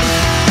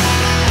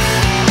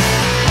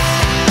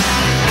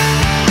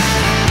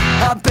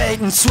 a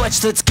bait and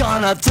switch that's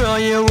gonna thrill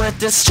you with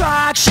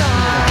distraction.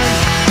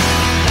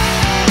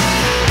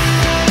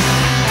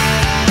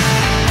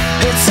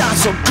 I'm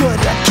so good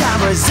I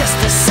can't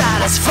resist the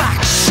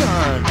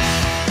satisfaction.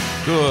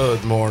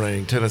 Good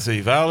morning,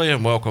 Tennessee Valley,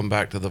 and welcome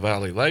back to the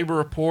Valley Labor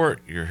Report.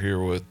 You're here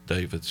with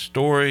David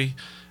Story,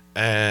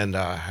 and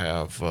I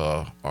have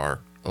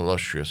our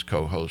illustrious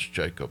co-host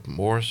Jacob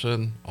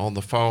Morrison on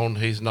the phone.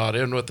 He's not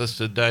in with us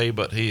today,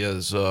 but he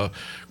has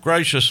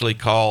graciously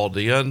called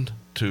in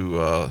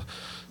to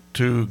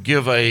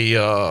give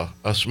a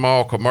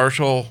small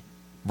commercial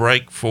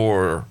break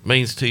for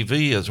Means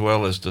TV, as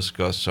well as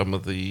discuss some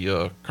of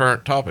the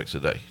current topics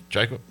today.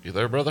 Jacob, you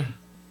there, brother?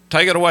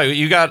 Take it away.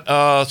 You got,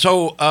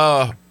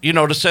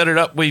 to set it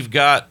up, we've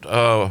got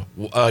a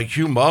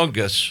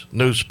humongous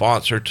new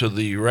sponsor to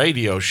the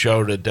radio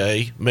show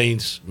today,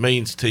 Means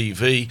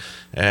TV,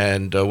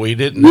 and we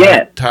didn't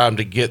have time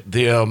to get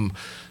them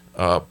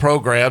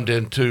programmed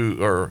into,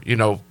 or,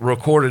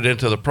 recorded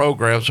into the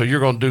program, so you're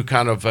going to do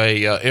kind of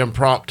a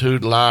impromptu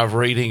live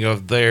reading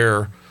of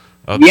their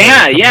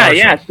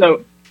Yeah.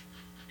 So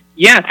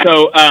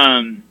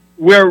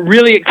we're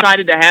really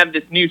excited to have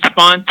this new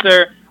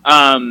sponsor.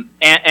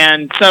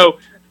 And so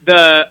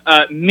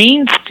the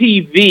Means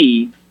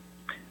TV,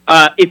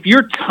 if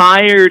you're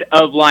tired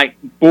of like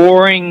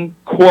boring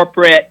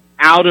corporate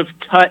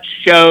out-of-touch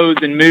shows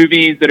and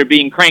movies that are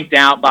being cranked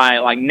out by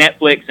like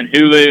Netflix and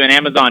Hulu and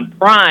Amazon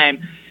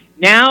Prime,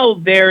 now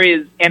there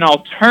is an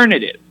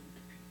alternative.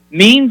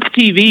 Means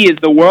TV is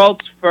the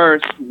world's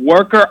first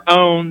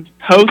worker-owned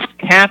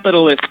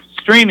post-capitalist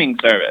streaming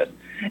service.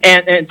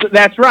 And so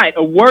that's right,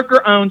 a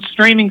worker-owned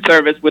streaming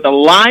service with a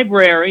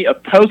library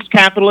of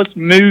post-capitalist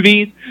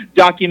movies,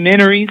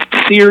 documentaries,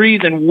 series,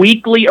 and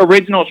weekly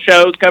original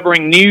shows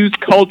covering news,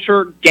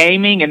 culture,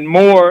 gaming, and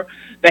more.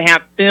 They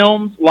have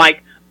films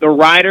like The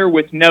Writer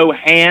with No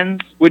Hands,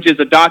 which is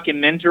a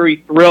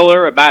documentary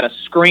thriller about a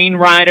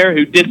screenwriter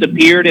who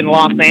disappeared in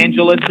Los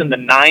Angeles in the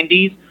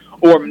 90s,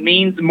 or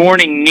Means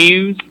Morning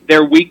News,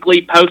 their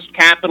weekly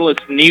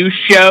post-capitalist news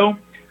show.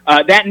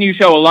 That new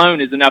show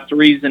alone is enough to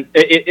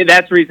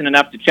that's reason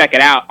enough to check it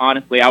out,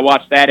 honestly. I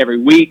watch that every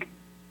week.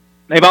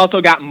 They've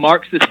also got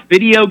Marxist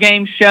video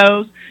game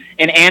shows,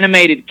 an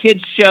animated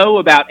kids show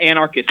about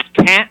anarchist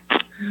cats.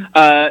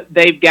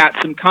 They've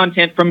got some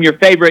content from your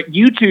favorite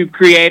YouTube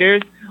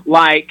creators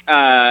like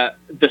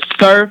The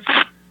Surf,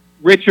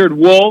 Richard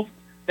Wolf.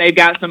 They've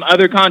got some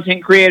other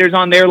content creators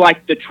on there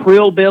like the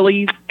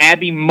Trillbillies,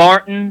 Abby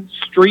Martin,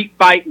 Street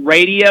Fight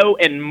Radio,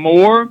 and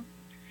more.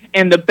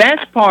 And the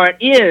best part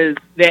is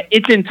that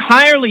it's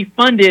entirely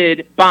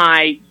funded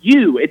by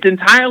you. It's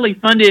entirely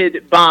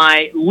funded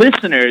by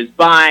listeners,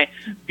 by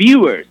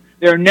viewers.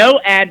 There are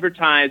no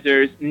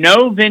advertisers,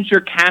 no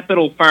venture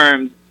capital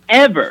firms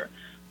ever.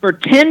 For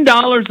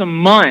 $10 a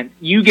month,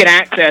 you get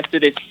access to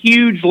this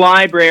huge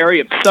library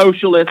of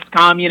socialist,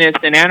 communist,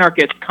 and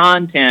anarchist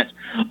content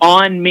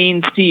on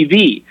Means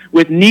TV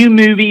with new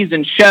movies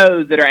and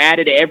shows that are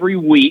added every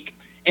week.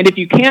 And if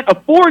you can't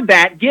afford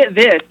that, get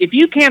this. If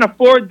you can't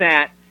afford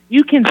that,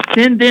 you can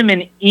send them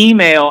an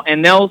email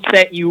and they'll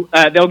get you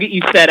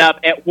set up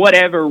at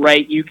whatever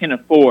rate you can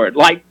afford.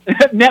 Like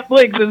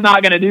Netflix is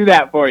not going to do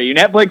that for you.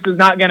 Netflix is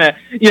not going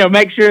to,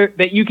 make sure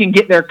that you can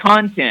get their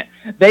content.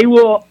 They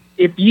will,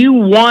 if you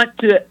want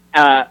to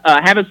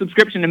have a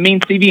subscription to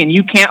Means TV and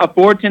you can't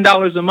afford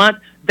 $10 a month,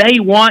 they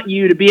want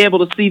you to be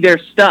able to see their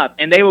stuff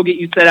and they will get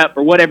you set up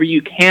for whatever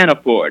you can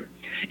afford.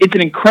 It's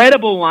an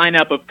incredible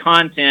lineup of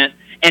content,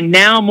 and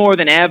now more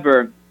than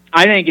ever,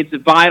 I think it's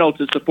vital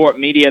to support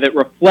media that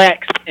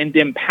reflects and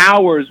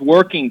empowers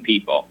working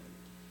people.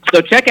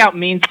 So check out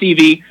Means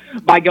TV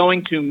by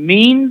going to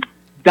means.tv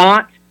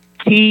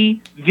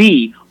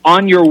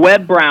on your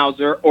web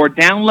browser or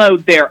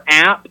download their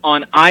app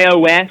on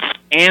iOS,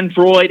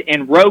 Android,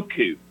 and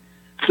Roku.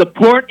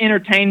 Support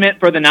entertainment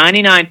for the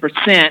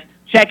 99%.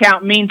 Check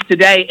out Means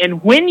today.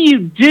 And when you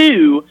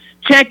do,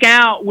 check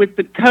out with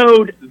the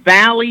code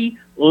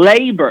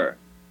ValleyLabor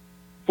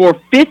for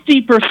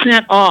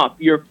 50% off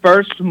your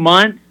first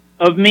month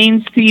of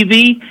Means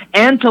TV,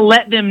 and to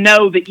let them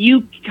know that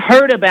you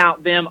heard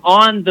about them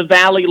on the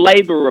Valley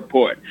Labor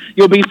Report.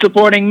 You'll be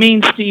supporting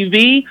Means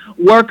TV,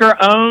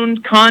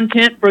 worker-owned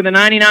content for the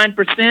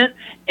 99%,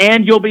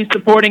 and you'll be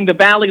supporting the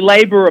Valley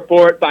Labor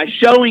Report by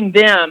showing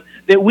them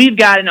that we've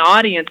got an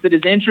audience that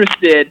is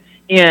interested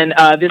in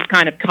this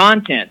kind of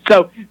content.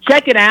 So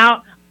check it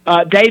out.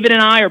 David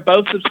and I are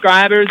both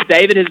subscribers.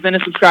 David has been a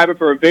subscriber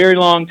for a very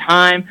long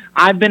time.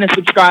 I've been a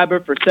subscriber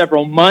for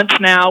several months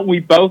now. We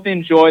both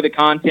enjoy the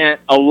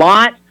content a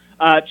lot.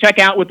 Check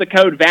out with the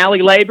code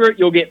ValleyLabor.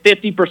 You'll get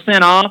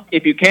 50% off.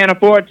 If you can't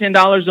afford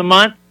 $10 a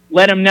month,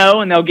 let them know,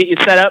 and they'll get you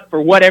set up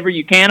for whatever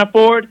you can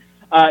afford.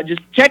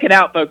 Just check it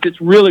out, folks. It's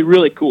really,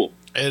 really cool.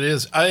 It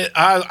is.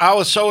 I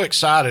was so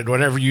excited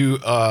whenever you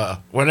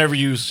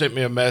sent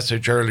me a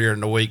message earlier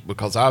in the week,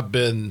 because I've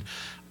been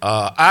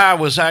I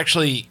was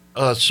actually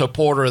a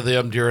supporter of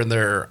them during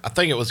their, I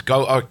think it was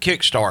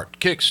Kickstart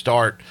days.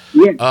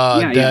 Yeah. And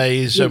I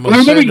was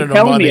remember sending you them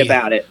telling money. me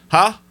about it.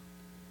 Huh?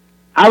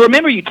 I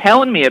remember you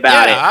telling me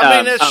about it. I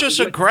mean, it's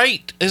just a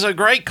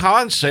great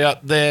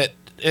concept that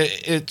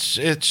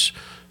it's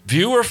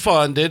viewer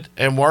funded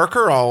and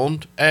worker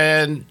owned,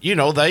 and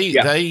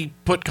they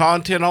put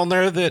content on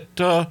there that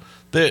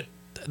that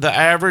the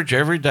average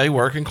everyday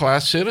working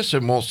class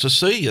citizen wants to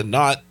see, and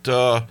not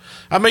that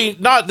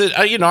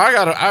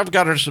I've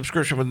got a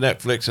subscription with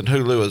Netflix and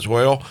Hulu as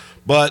well,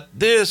 but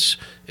this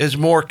is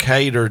more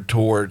catered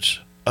towards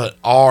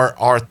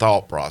our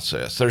thought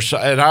process.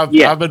 I've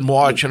been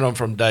watching them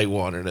from day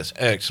one, and it's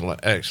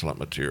excellent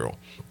material.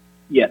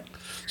 Yeah.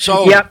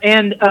 So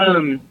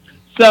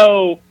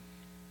so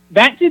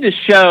back to the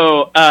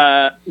show.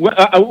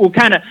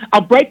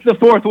 I'll break the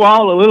fourth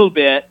wall a little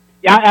bit.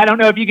 I don't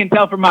know if you can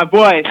tell from my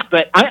voice,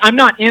 but I'm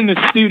not in the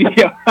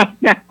studio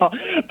right now.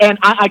 And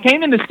I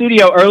came in the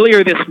studio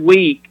earlier this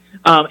week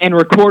and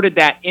recorded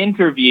that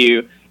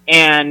interview.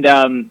 And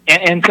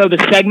so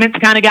the segments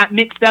kind of got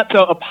mixed up.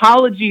 So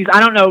apologies. I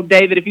don't know,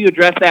 David, if you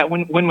addressed that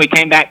when we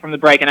came back from the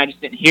break, and I just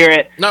didn't hear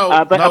it. No.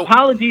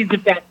 Apologies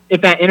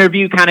if that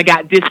interview kind of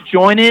got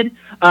disjointed.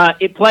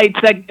 It played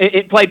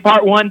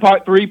part 1,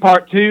 part 3,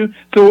 part 2.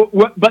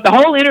 But the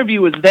whole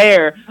interview was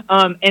there.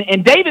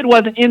 And David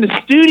wasn't in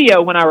the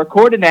studio when I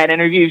recorded that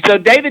interview. So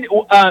David,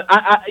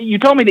 you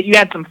told me that you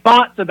had some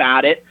thoughts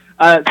about it.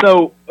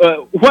 So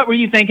what were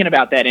you thinking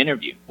about that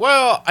interview?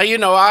 Well,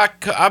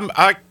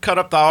 I cut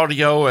up the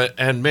audio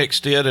and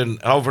mixed it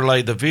and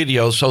overlaid the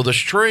video. So the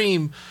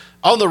stream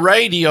on the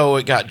radio,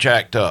 it got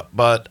jacked up,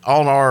 but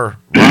on our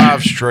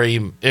live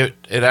stream, it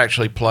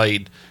actually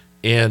played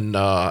in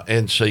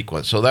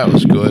sequence. So that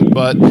was good.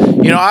 But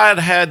I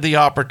had the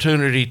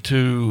opportunity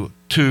to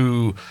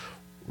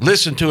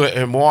listen to it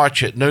and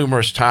watch it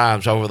numerous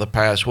times over the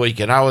past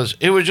week, and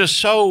it was just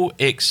so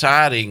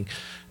exciting.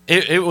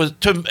 It was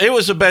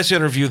the best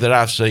interview that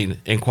I've seen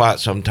in quite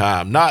some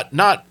time. Not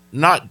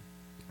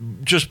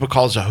just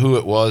because of who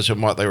it was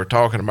and what they were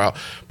talking about,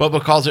 but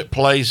because it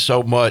plays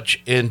so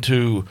much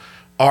into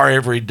our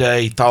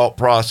everyday thought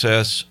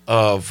process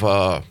of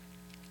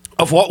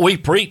what we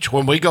preach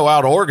when we go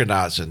out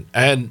organizing.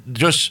 And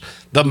just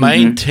the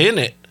main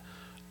tenet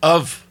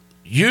of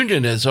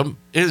unionism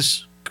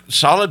is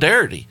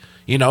solidarity.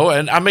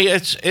 And I mean,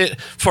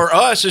 for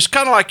us, it's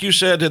kind of like you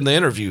said in the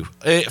interview.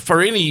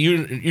 For any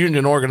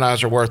union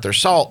organizer worth their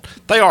salt,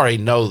 they already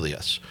know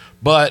this.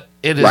 But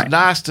it is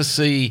nice to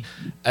see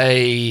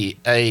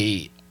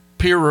a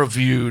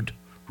peer-reviewed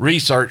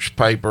research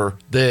paper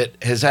that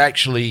has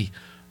actually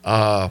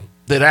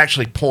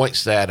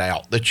points that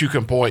out, that you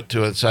can point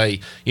to and say,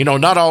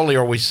 not only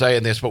are we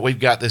saying this, but we've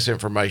got this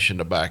information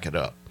to back it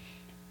up.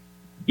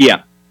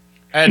 Yeah.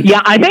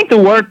 I think the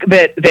work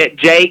that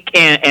Jake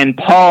and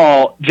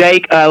Paul,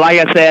 like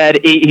I said,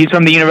 he's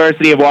from the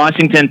University of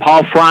Washington.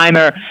 Paul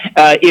Freimer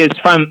is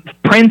from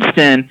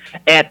Princeton.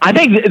 And I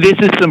think this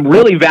is some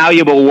really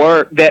valuable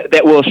work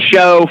that will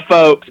show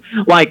folks,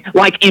 like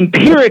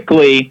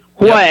empirically,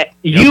 what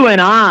you and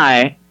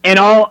I and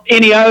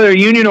any other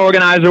union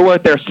organizer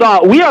worth their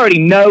salt, we already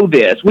know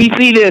this. We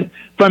see this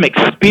from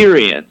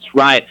experience,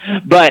 right?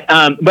 But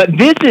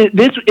this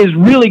is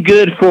really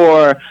good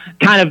for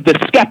kind of the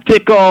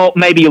skeptical,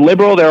 maybe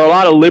liberal. There are a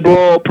lot of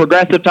liberal,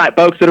 progressive type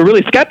folks that are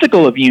really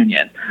skeptical of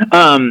unions,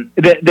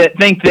 that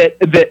think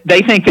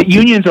that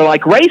unions are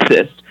like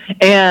racist.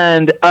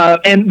 And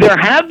there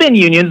have been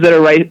unions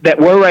that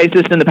were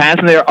racist in the past,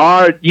 and there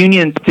are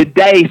unions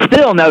today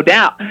still, no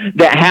doubt,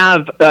 that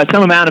have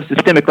some amount of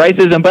systemic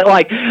racism. But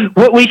like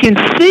what we can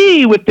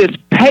see with this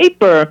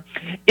paper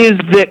is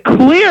that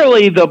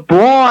clearly the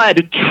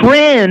broad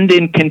trend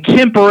in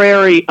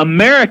contemporary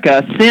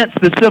America since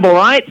the civil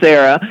rights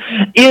era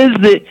is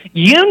that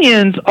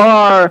unions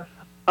are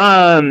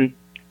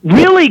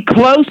really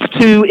close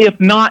to, if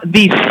not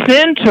the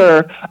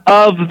center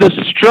of the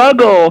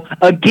struggle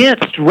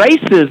against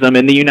racism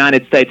in the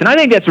United States. And I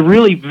think that's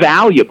really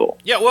valuable.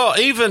 Yeah, well,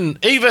 even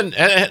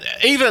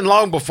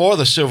long before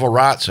the civil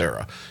rights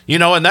era,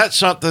 and that's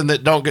something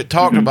that don't get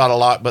talked about a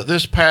lot. But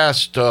this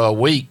past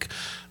week,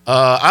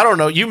 I don't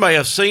know, you may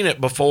have seen it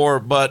before,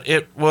 but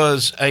it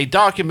was a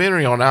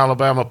documentary on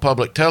Alabama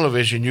Public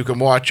Television you can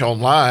watch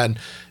online.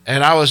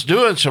 And I was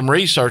doing some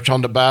research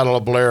on the Battle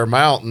of Blair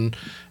Mountain,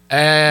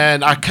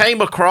 and I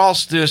came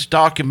across this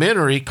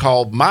documentary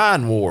called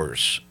Mine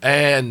Wars.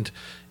 And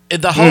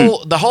the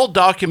whole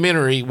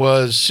documentary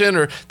was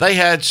centered. They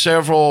had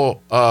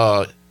several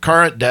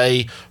current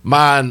day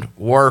mine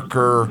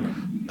worker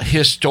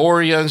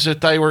historians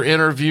that they were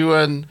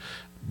interviewing,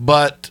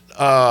 but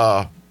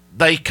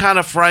they kind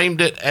of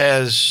framed it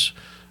as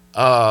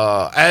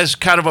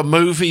kind of a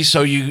movie,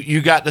 so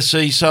you got to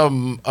see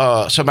some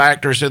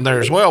actors in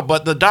there as well.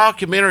 But the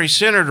documentary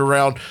centered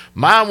around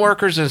mine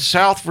workers in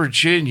South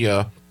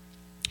Virginia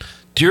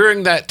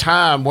during that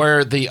time,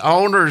 where the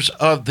owners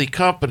of the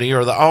company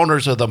or the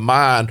owners of the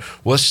mine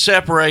was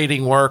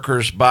separating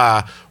workers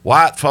by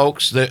white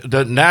folks,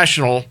 the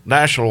national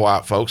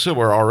white folks that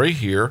were already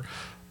here,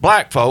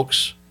 black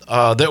folks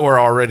that were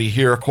already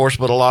here, of course,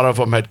 but a lot of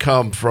them had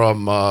come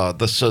from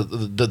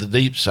the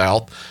Deep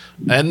South,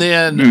 and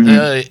then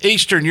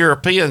Eastern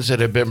Europeans that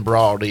had been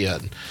brought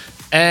in.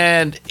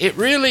 And it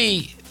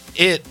really,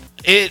 it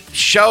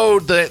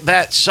showed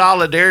that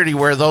solidarity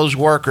where those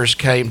workers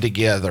came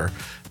together.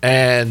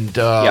 and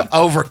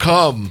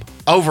overcome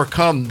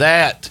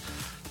that.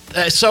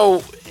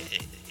 So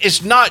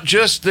it's not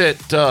just that.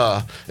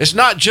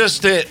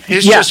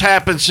 It's just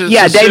happened since.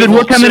 Yeah, David,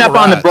 we're coming up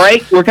on the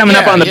break. We're coming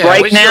up on the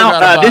break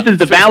now. This is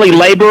the Valley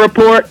Labor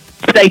Report.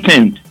 Stay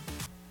tuned.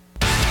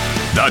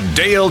 The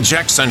Dale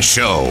Jackson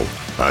Show,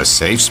 a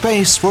safe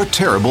space for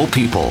terrible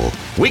people.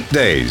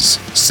 Weekdays,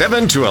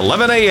 7 to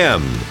 11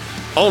 a.m.,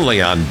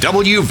 only on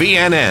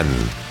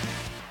WVNN.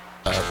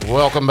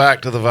 Welcome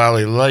back to the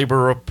Valley Labor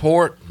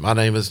Report. My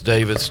name is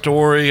David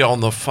Story. On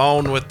the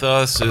phone with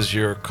us is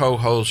your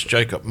co-host,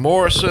 Jacob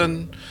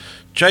Morrison.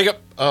 Jacob,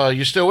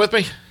 you still with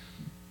me?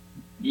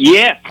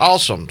 Yeah.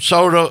 Awesome.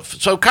 So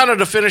kind of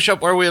to finish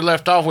up where we had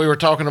left off, we were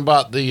talking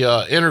about the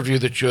interview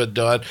that you had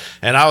done,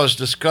 and I was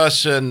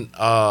discussing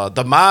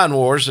the mine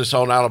wars that's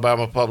on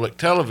Alabama Public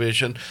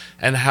Television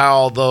and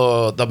how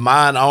the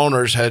mine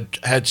owners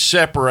had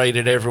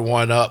separated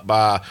everyone up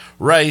by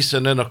race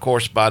and then, of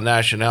course, by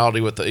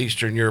nationality with the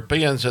Eastern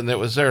Europeans, and it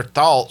was their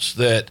thoughts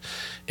that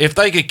if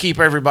they could keep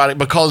everybody,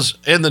 because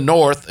in the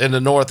north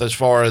as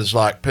far as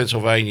like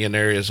Pennsylvania and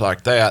areas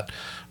like that,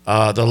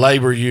 the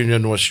labor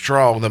union was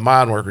strong, the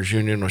mine workers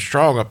union was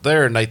strong up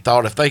there, and they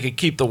thought if they could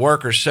keep the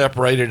workers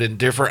separated in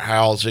different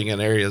housing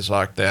and areas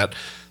like that,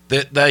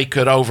 that they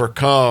could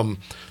overcome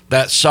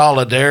that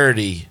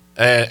solidarity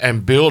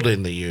and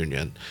building the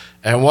union.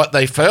 And what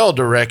they failed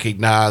to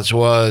recognize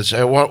was,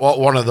 and what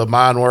one of the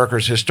mine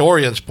workers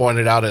historians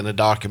pointed out in the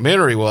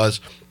documentary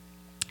was,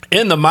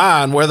 in the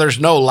mine where there's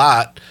no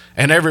light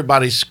and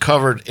everybody's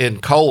covered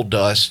in coal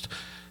dust,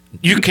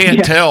 you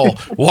can't tell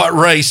what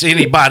race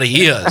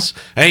anybody is.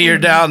 And you're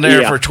down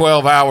there for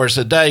 12 hours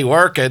a day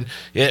working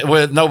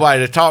with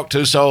nobody to talk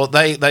to. So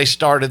they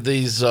started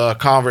these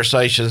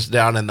conversations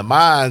down in the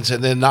mines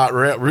and then not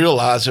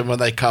realizing when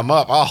they come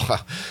up,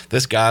 oh,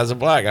 this guy's a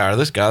black guy or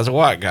this guy's a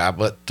white guy.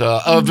 But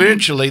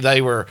eventually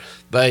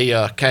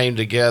they came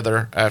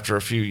together after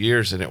a few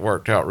years and it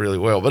worked out really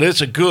well. But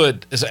it's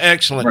an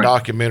excellent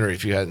documentary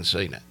if you hadn't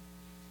seen it.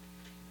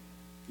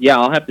 Yeah,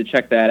 I'll have to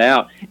check that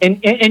out. And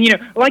you know,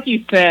 like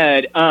you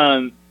said,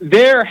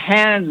 there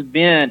has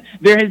been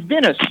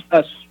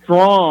a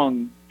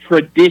strong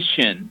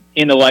tradition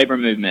in the labor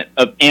movement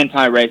of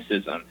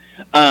anti-racism,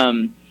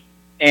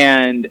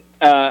 and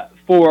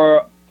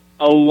for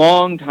a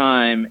long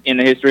time in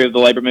the history of the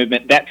labor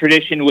movement, that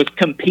tradition was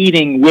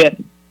competing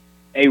with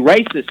a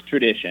racist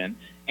tradition.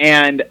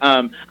 And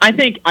I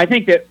think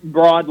that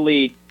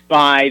broadly,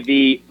 by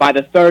the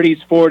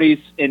 30s,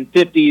 40s, and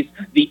 50s,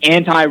 the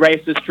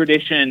anti-racist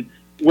tradition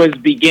was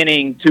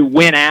beginning to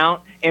win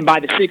out, and by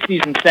the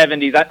 60s and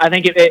 70s, I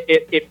think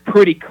it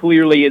pretty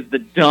clearly is the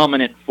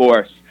dominant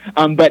force.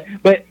 But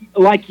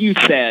like you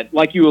said,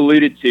 like you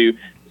alluded to,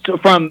 so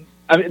from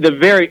the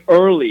very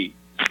early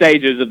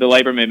stages of the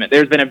labor movement,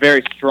 there's been a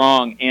very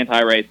strong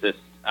anti-racist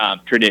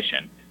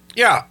tradition.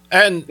 Yeah,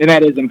 and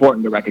that is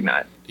important to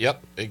recognize.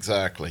 Yep,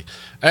 exactly,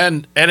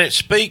 and it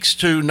speaks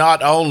to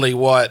not only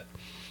what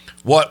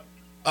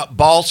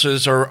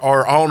bosses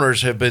or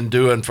owners have been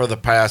doing for the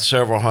past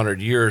several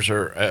hundred years,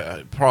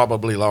 or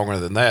probably longer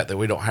than that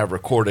we don't have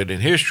recorded in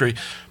history,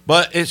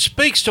 but it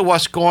speaks to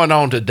what's going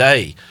on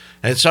today.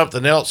 And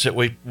something else that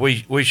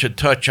we should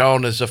touch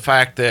on is the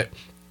fact that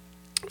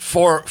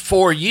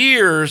for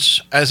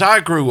years, as I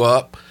grew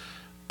up,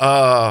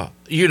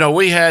 you know,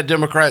 we had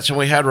Democrats and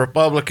we had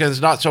Republicans,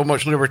 not so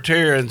much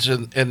libertarians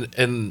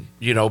in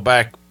you know,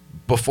 back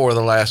before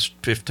the last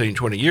 15,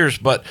 20 years,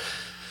 but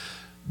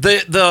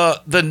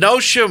the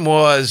notion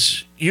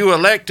was you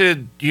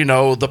elected, you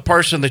know, the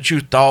person that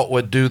you thought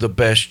would do the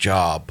best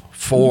job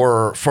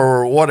for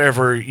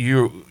whatever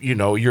you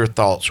know your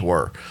thoughts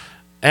were.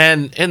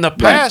 And in the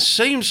past,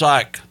 seems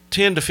like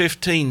 10 to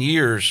 15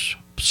 years,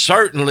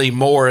 certainly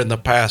more in the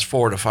past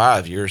 4 to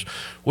 5 years,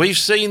 we've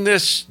seen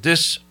this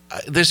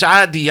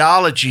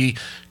ideology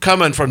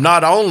coming from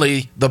not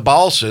only the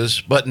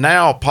bosses, but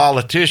now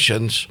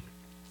politicians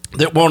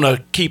that want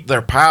to keep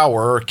their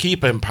power or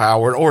keep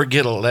empowered or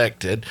get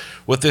elected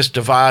with this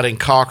divide and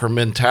conquer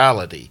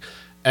mentality.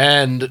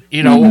 And,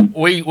 you know,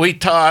 we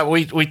talked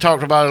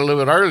about it a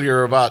little bit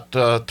earlier about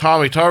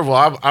Tommy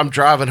Tuberville. I'm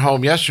driving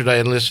home yesterday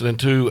and listening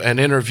to an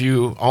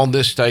interview on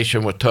this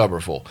station with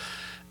Tuberville.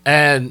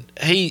 And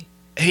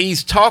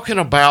he's talking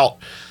about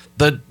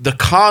the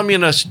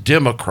communist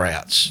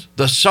Democrats,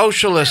 the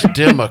socialist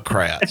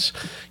Democrats,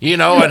 you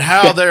know, and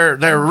how they're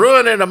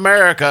ruining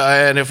America.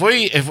 And if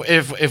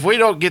we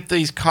don't get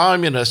these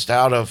communists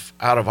out of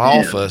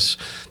office,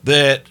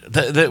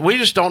 that we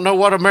just don't know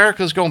what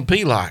America's going to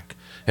be like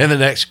in the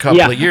next couple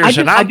of years.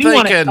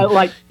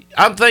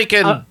 I'm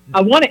thinking.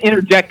 I want to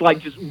interject, like,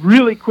 just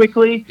really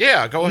quickly.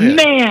 Yeah, go ahead.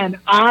 Man,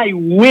 I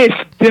wish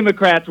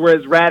Democrats were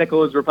as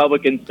radical as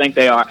Republicans think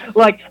they are.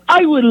 Like,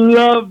 I would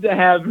love to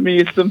have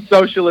me some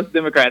socialist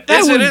Democrats.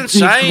 Is it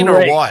insane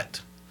or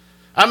what?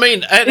 I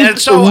mean, and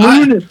so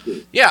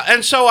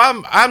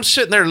I'm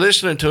sitting there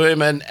listening to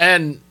him,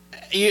 and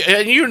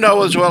you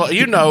know as well,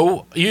 you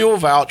know, you'll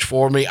vouch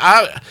for me.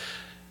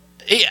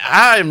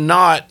 I am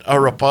not a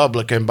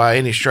Republican by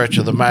any stretch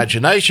of the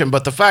imagination,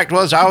 but the fact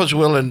was I was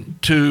willing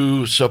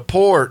to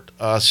support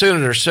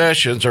Senator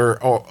Sessions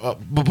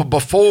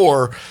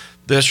before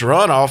this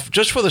runoff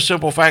just for the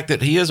simple fact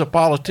that he is a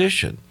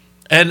politician.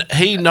 And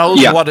he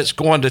knows what it's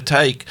going to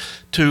take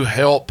to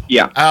help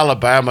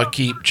Alabama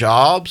keep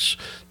jobs,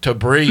 to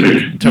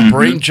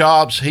bring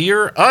jobs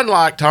here,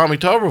 unlike Tommy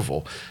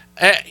Tuberville.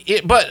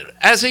 But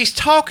as he's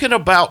talking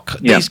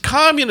about these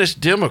communist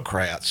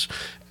Democrats,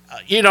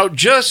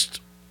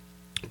 just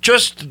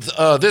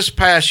this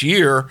past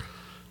year,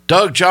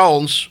 Doug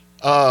Jones,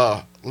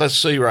 let's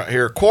see right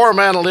here, Quorum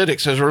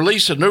Analytics has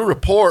released a new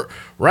report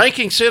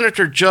ranking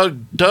Senator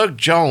Doug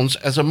Jones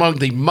as among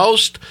the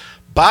most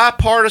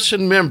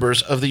bipartisan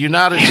members of the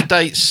United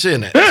States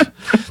Senate.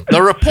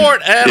 The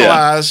report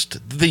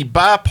analyzed the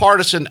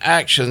bipartisan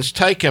actions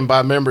taken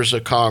by members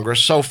of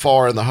Congress so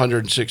far in the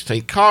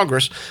 116th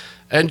Congress,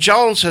 and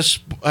Jones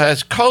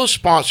has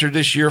co-sponsored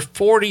this year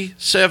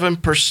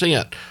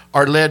 47%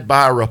 are led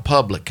by a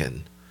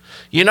Republican.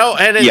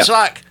 And it's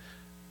like,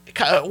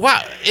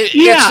 wow, it's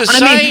the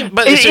same,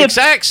 but it's the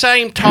exact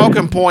same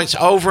talking points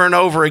over and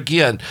over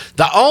again.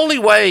 The only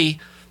way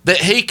that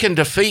he can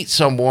defeat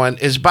someone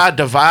is by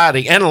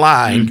dividing and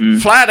lying,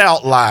 flat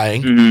out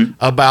lying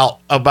about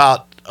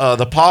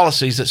the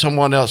policies that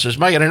someone else is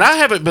making. And I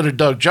haven't been a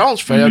Doug Jones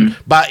fan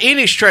by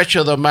any stretch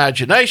of the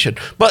imagination.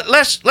 But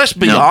let's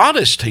be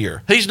honest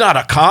here. He's not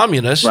a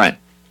communist.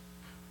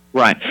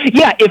 Right.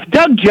 Yeah, if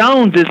Doug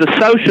Jones is a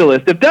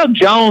socialist, if Doug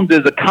Jones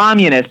is a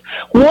communist,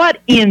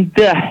 what in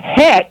the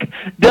heck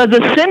does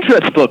a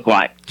centrist look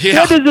like?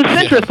 Yeah. What does a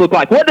centrist look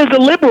like? What does a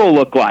liberal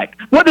look like?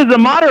 What does a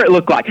moderate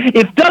look like?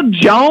 If Doug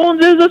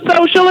Jones is a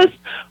socialist,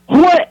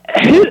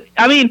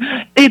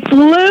 it's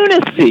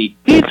lunacy.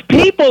 These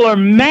people are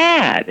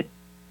mad.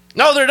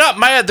 No, they're not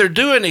mad. They're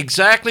doing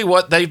exactly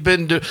what they've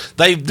been doing.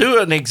 They're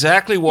doing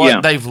exactly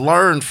what they've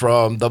learned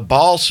from the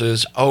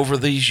bosses over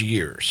these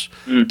years.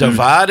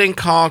 Divide and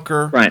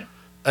conquer. Right.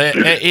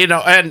 And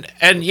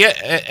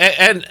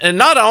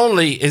not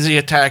only is he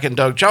attacking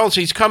Doug Jones,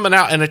 he's coming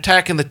out and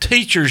attacking the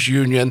teachers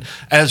union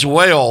as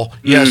well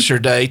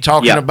yesterday,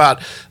 talking about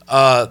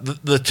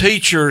the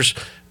teachers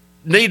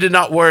need to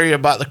not worry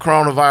about the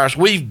coronavirus.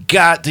 We've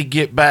got to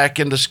get back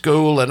into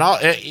school and all.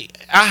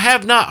 I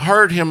have not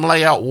heard him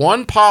lay out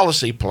one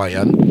policy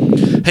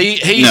plan.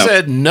 He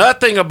said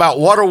nothing about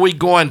what are we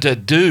going to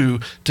do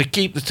to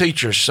keep the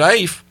teachers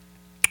safe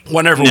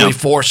whenever we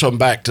force them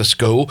back to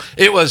school.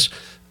 It was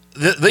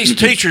these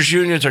teachers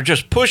unions are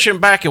just pushing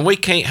back and we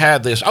can't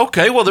have this.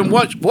 Okay, well then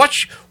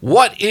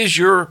what is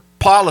your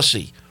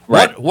policy?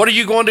 Right. What are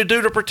you going to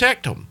do to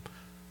protect them?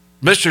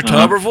 Mr.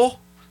 Tuberville?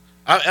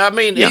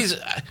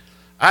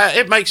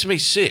 It makes me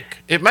sick.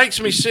 It makes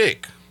me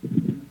sick.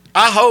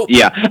 I hope.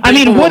 Yeah, I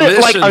mean,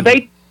 are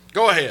they?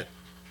 Go ahead.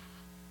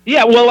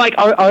 Yeah, well,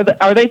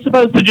 are they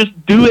supposed to just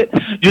do it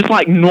just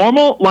like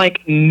normal, like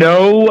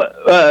no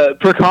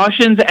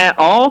precautions at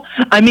all?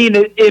 I mean,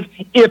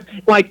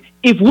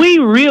 if we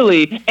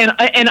really and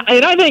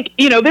I think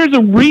there's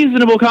a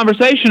reasonable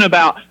conversation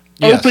about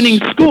opening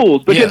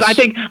schools because I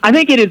think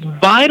it is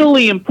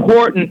vitally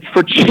important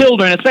for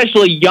children,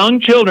 especially young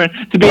children,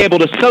 to be able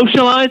to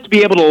socialize, to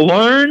be able to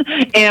learn,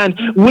 and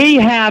we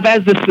have,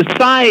 as a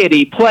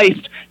society,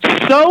 placed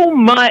so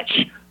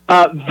much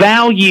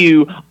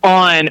value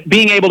on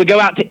being able to go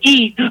out to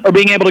eat or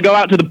being able to go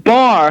out to the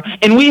bar,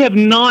 and we have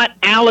not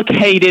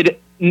allocated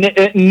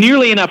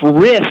nearly enough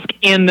risk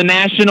in the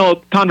national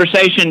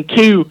conversation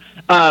to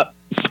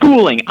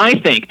schooling, I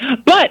think.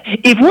 But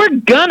if we're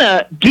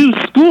gonna do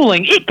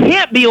schooling, it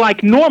can't be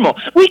like normal.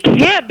 We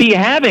can't be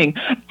having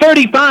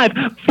 35,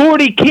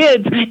 40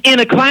 kids in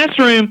a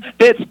classroom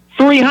that's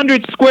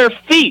 300 square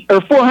feet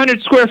or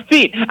 400 square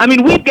feet. I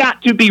mean, we've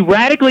got to be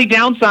radically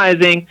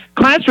downsizing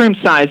classroom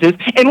sizes,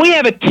 and we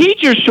have a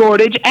teacher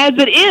shortage as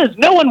it is.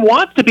 No one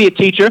wants to be a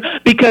teacher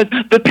because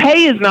the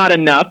pay is not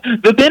enough,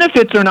 the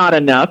benefits are not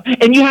enough,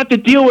 and you have to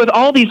deal with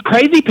all these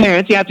crazy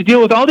parents, you have to deal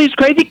with all these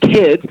crazy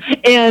kids,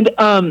 and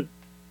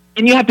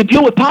you have to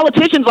deal with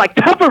politicians like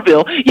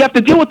Tuberville. You have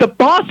to deal with the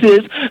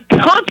bosses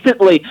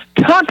constantly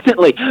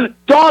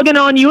dogging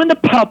on you in the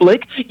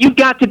public. You've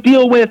got to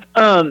deal with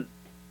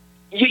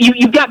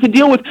you've got to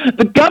deal with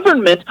the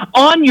government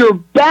on your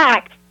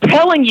back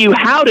telling you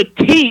how to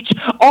teach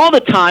all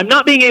the time,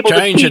 not being able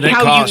to teach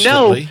how you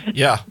know.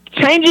 Yeah.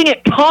 Changing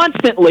it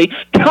constantly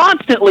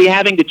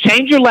having to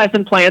change your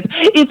lesson plans.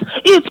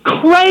 It's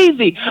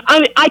crazy. I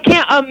mean, I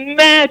can't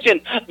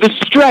imagine the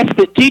stress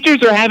that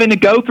teachers are having to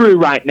go through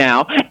right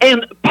now.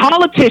 And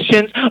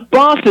politicians,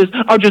 bosses,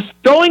 are just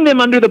throwing them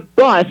under the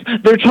bus.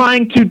 They're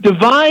trying to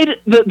divide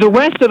the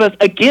rest of us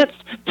against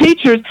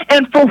teachers.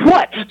 And for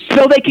what?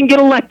 So they can get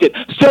elected.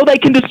 So they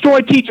can destroy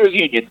teachers'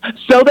 unions.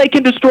 So they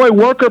can destroy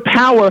worker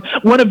power,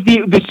 one of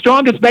the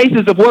strongest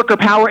bases of worker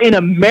power in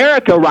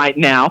America right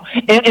now.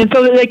 And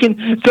so that they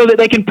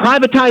can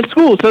privatize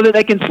schools, so that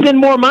they can send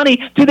more money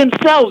to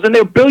themselves and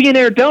their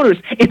billionaire donors.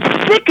 It's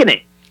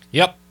sickening.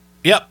 Yep.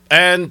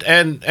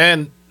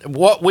 And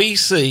what we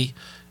see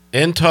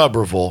in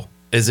Tuberville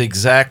is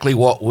exactly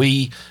what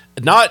we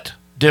not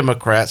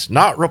Democrats,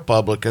 not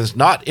Republicans,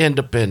 not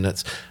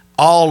independents,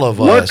 all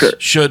of us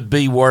should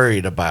be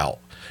worried about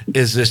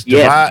is this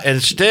divide.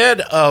 Instead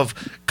of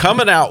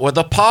coming out with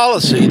a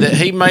policy that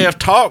he may have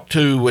talked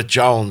to with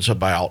Jones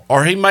about,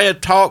 or he may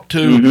have talked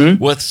to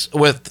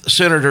with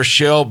Senator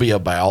Shelby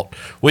about,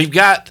 we've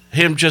got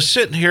him just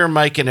sitting here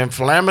making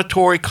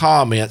inflammatory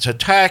comments,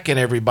 attacking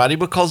everybody,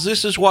 because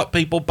this is what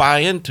people buy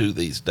into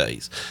these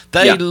days.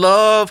 They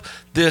love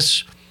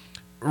this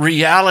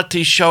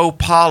reality show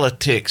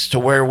politics to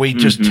where we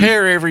just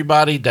tear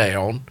everybody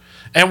down,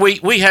 and we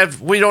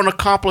don't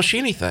accomplish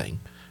anything.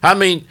 I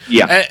mean,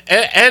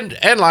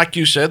 and like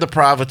you said, the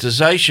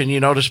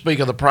privatization, to speak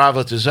of the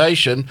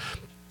privatization,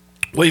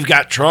 we've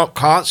got Trump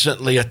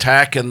constantly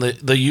attacking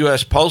the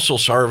U.S. Postal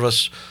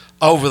Service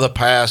over the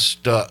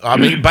past,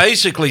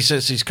 basically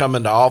since he's come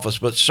into office,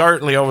 but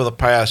certainly over the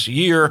past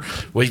year.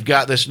 We've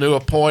got this new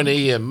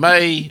appointee in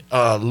May,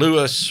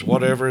 Louis,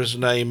 whatever his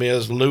name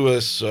is,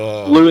 Louis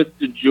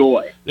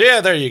DeJoy.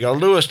 Yeah, there you go,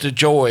 Louis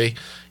DeJoy.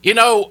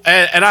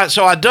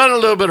 So I done a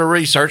little bit of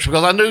research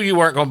because I knew you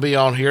weren't going to be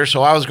on here,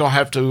 so I was going to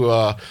have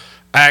to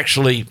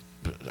actually,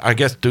 I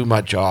guess, do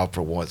my job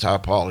for once. I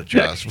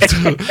apologize,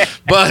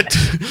 but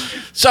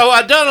so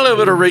I done a little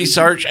bit of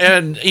research,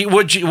 and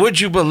would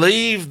you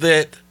believe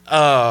that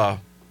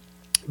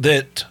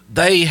that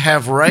they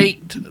have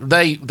ranked?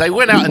 They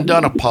went out and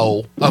done a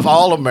poll of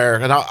all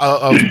American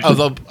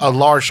of a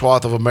large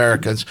swath of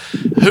Americans.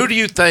 Who do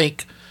you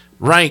think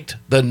ranked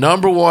the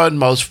number one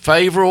most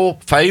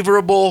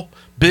favorable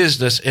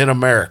business in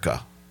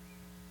America?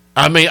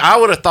 I mean, I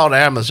would have thought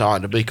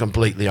Amazon, to be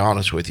completely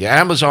honest with you.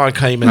 Amazon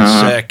came in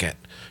second.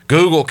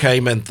 Google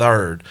came in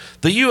third.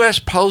 The U.S.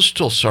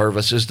 Postal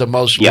Service is the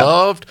most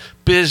loved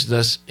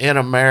business in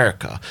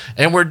America.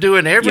 And we're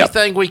doing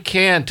everything we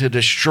can to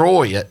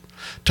destroy it,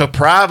 to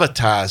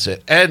privatize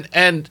it. And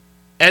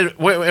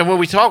when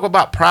we talk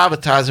about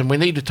privatizing, we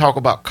need to talk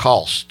about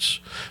costs.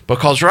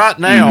 Because right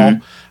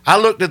now, I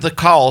looked at the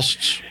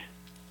costs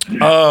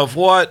of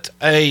what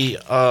the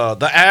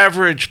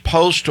average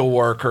postal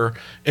worker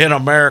in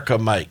America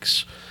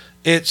makes.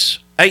 It's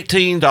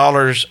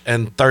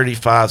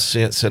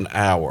 $18.35 an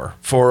hour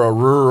for a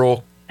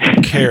rural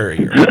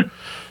carrier.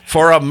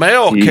 For a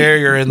mail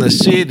carrier in the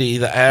city,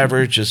 the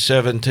average is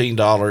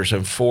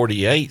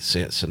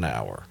 $17.48 an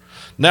hour.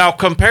 Now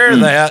compare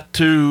that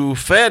to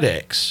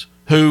FedEx,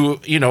 who,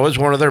 is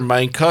one of their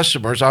main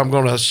customers. I'm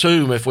going to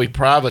assume if we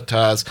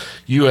privatize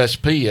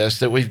USPS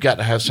that we've got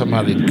to have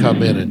somebody to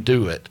come in and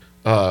do it,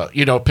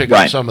 pick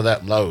up some of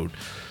that load.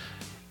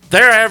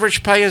 Their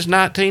average pay is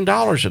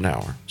 $19 an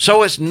hour.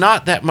 So it's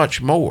not that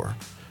much more.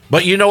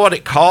 But you know what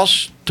it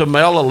costs to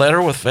mail a letter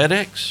with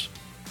FedEx?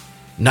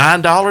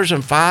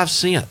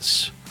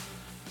 $9.05.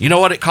 You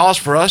know what it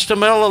costs for us to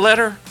mail a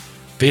letter?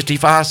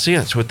 55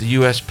 cents with the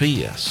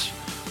USPS.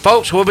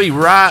 Folks, we'll be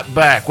right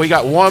back. We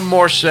got one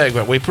more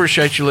segment. We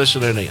appreciate you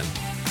listening in.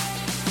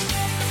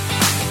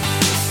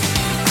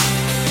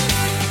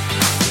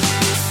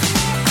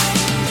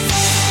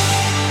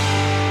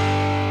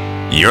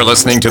 You're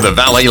listening to the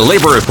Valley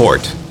Labor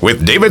Report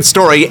with David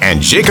Story and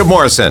Jacob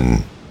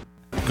Morrison.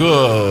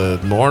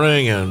 Good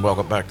morning and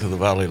welcome back to the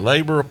Valley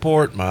Labor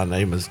Report. My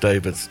name is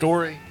David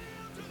Story.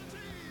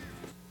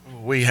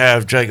 We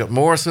have Jacob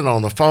Morrison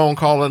on the phone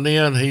calling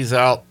in. He's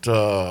out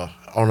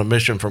on a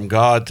mission from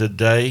God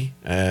today.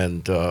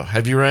 And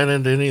have you ran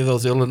into any of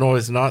those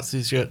Illinois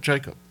Nazis yet,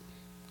 Jacob?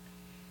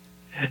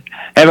 Have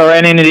I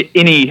ran into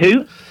any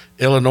who?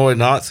 Illinois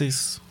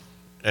Nazis.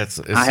 I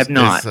have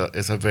not.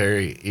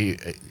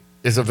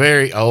 It's a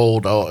very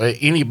old,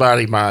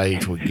 anybody my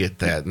age would get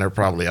that, and they're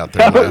probably out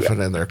there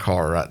laughing in their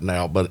car right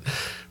now. But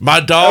my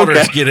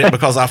daughters get it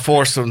because I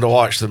forced them to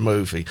watch the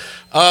movie.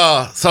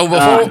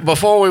 So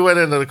before we went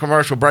into the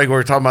commercial break, we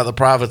were talking about the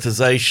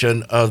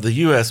privatization of the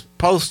U.S.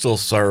 Postal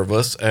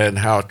Service and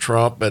how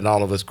Trump and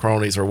all of his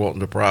cronies are wanting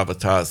to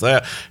privatize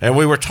that. And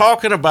we were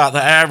talking about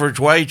the average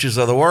wages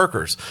of the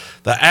workers.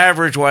 The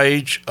average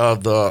wage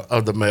of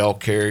the mail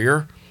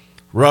carrier,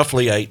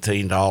 roughly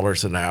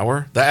 $18 an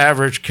hour. The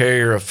average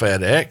carrier of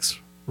FedEx,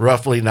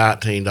 roughly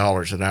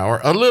 $19 an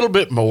hour. A little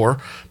bit more,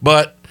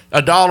 but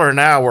 $1 an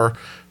hour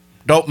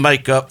don't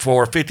make up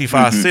for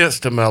 55 cents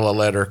to mail a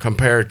letter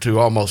compared to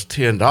almost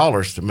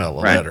 $10 to mail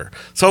a letter.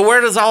 So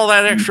where does all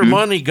that extra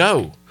money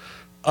go?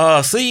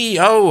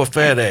 CEO of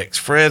FedEx,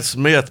 Fred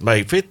Smith,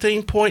 made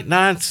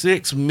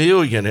 $15.96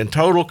 million in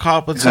total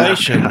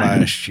compensation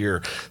last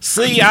year.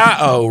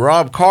 CIO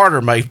Rob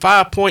Carter made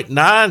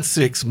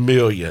 $5.96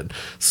 million.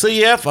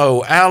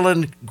 CFO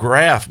Alan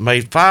Graff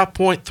made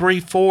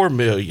 $5.34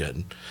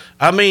 million.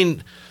 I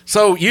mean,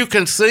 so you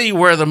can see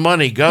where the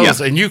money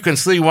goes, and you can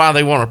see why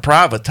they want to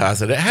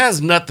privatize it. It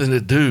has nothing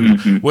to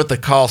do with the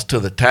cost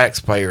to the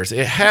taxpayers.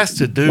 It has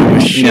to do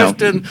with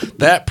shifting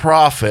that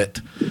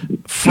profit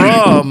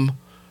from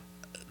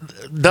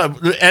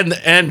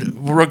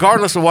and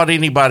regardless of what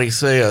anybody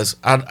says,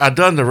 I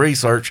done the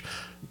research.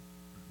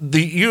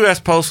 the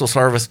U.S. Postal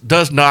Service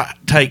does not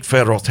take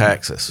federal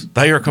taxes.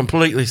 They are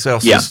completely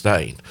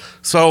self-sustained.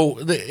 So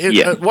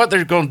what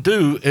they're going to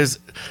do is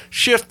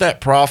shift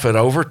that profit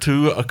over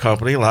to a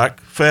company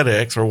like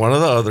FedEx or one of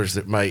the others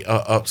that may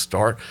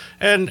upstart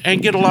and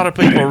get a lot of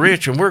people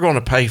rich, and we're going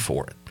to pay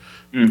for it.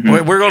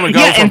 Mm-hmm. We're going to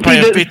go from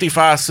paying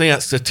 55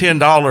 cents to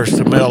 $10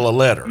 to mail a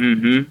letter.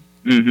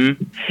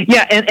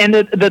 Yeah, and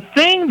the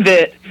thing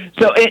that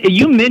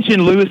you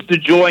mentioned Louis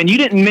DeJoy, and you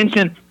didn't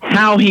mention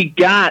how he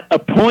got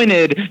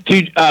appointed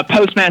to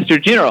Postmaster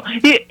General.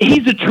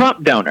 He's a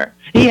Trump donor.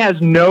 He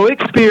has no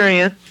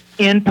experience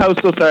in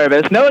Postal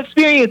Service, no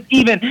experience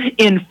even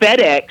in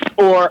FedEx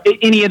or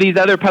any of these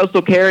other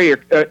postal carrier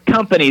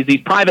companies,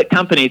 these private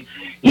companies.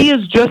 He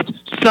is just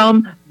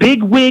some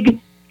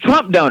bigwig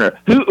Trump donor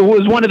who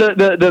was one of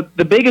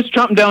the biggest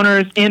Trump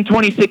donors in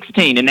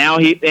 2016, and now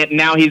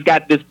he's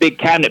got this big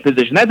cabinet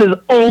position. That's his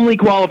only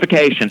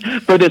qualification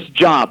for this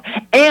job.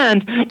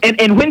 And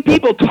when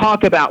people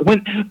talk about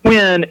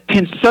when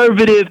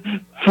conservative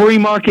free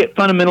market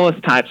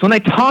fundamentalist types, when they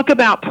talk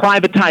about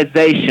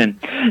privatization,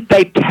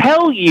 they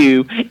tell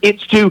you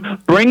it's to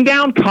bring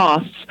down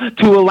costs,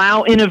 to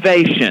allow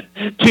innovation,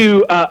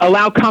 to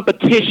allow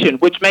competition,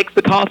 which makes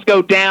the costs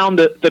go down,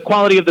 the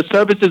quality of the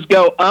services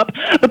go up.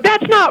 But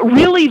that's not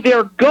really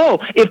their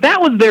goal. If that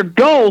was their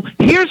goal,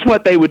 here's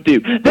what they would do.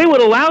 They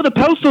would allow the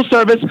Postal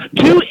Service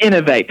to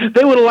innovate.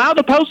 They would allow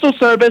the Postal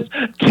Service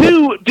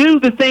to do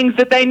the things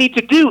that they need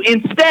to do.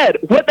 Instead,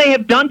 what they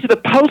have done to the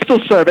Postal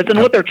Service and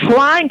what they're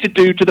trying to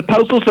do to the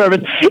Postal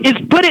Service is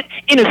put it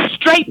in a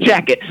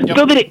straitjacket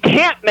so that it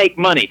can't make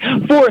money.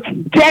 For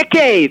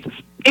decades,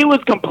 it was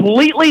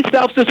completely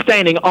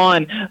self-sustaining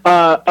on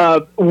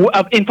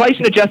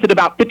inflation adjusted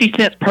about 50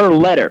 cents per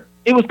letter.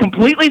 It was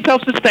completely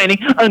self-sustaining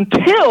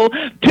until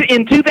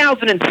in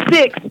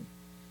 2006,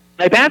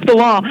 they passed a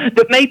law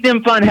that made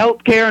them fund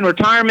health care and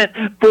retirement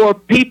for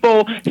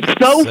people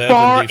so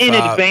far in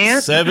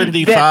advance.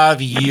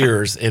 75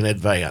 years in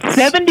advance.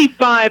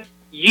 75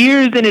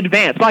 years in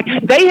advance. Like,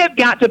 they have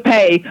got to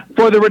pay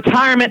for the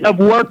retirement of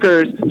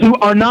workers who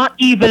are not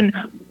even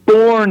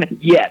born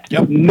yet.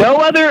 Yep. No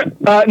other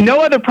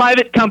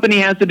private company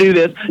has to do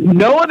this.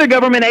 No other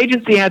government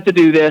agency has to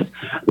do this.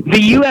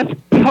 The U.S.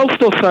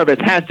 Postal Service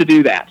has to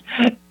do that.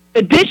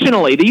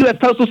 Additionally, the U.S.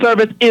 Postal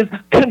Service is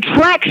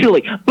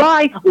contractually,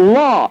 by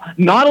law,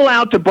 not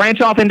allowed to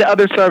branch off into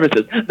other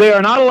services. They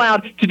are not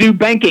allowed to do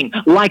banking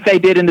like they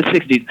did in the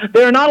 60s.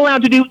 They are not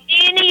allowed to do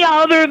any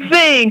other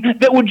thing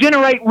that would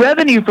generate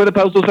revenue for the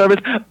Postal Service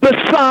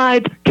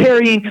besides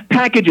carrying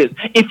packages.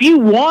 If you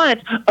want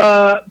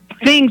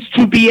things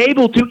to be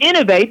able to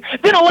innovate,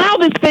 then allow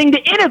this thing to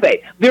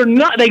innovate.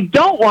 They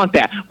don't want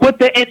that.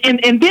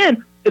 And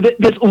then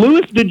this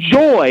Louis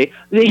DeJoy,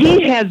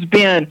 he has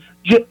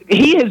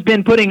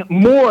been putting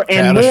more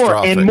and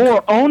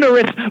more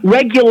onerous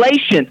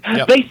regulations.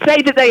 Yep. They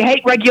say that they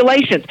hate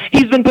regulations.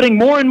 He's been putting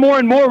more and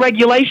more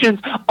regulations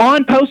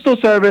on postal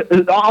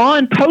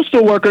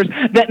workers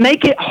that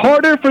make it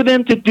harder for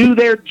them to do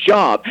their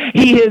job.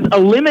 He is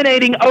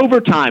eliminating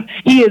overtime.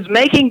 He is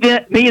making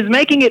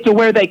it to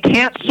where they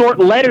can't sort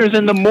letters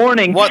in the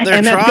morning,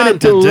 and that's going to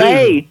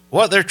delay.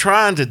 What they're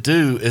trying to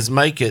do is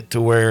make it to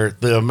where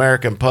the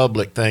American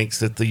public thinks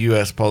that the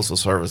U.S. Postal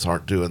Service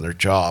aren't doing their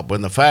job,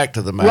 when the fact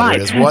of the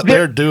matter is what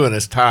they're doing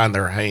is tying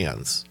their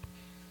hands.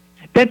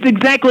 That's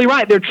exactly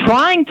right. They're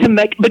trying to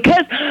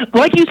because,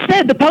 like you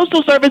said, the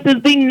Postal Service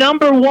is the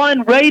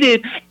 #1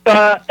 rated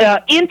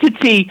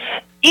entity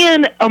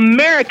in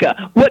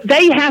America. What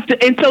they have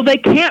to, and so they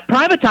can't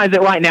privatize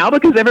it right now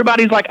because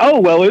everybody's like, oh,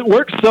 well, it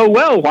works so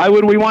well. Why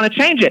would we want to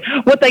change it?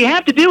 What they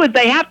have to do is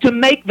they have to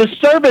make the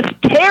service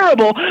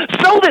terrible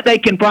so that they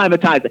can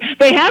privatize it.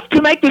 They have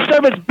to make the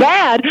service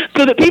bad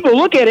so that people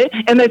look at it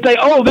and they say,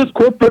 oh, this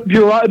corporate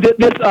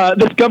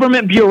this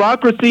government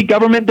bureaucracy,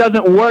 government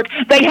doesn't work.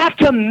 They have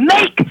to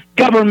make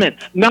government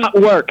not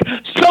work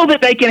so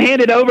that they can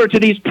hand it over to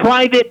these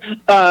private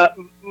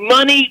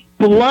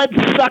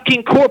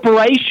blood-sucking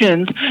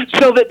corporations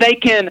so that they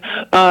can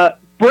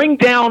bring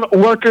down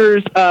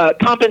workers'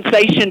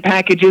 compensation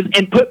packages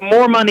and put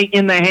more money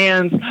in the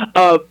hands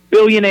of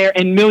billionaire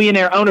and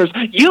millionaire owners.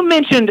 You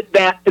mentioned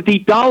that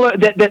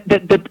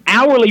the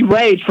hourly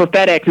wage for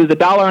FedEx is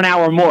 $1 an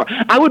hour more.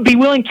 I would be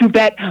willing to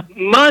bet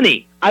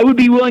money. I would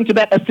be willing to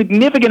bet a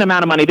significant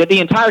amount of money that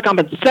the entire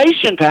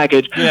compensation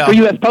package for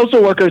U.S.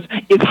 postal workers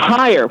is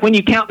higher when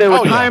you count their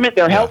retirement,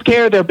 their health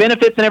care, their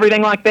benefits, and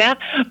everything like that.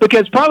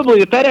 Because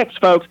probably the FedEx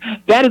folks,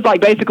 that is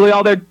like basically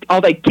all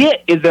they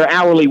get is their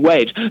hourly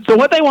wage. So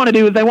what they want to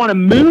do is they want to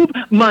move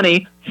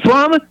money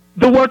from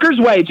the workers'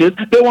 wages.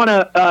 They want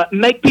to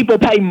make people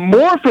pay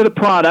more for the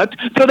product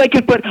so they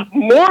can put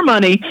more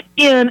money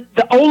in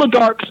the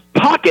oligarchs'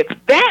 pockets.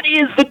 That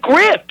is the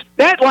grift.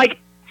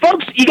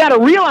 Folks, you got to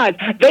realize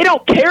they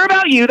don't care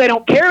about you. They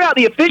don't care about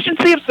the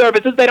efficiency of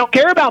services. They don't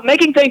care about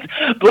making things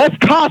less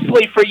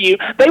costly for you.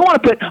 They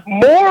want to put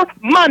more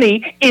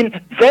money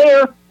in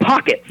their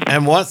pockets.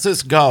 And once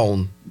it's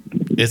gone,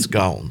 it's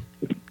gone.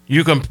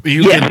 You can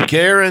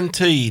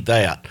guarantee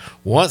that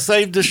once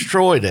they've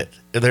destroyed it,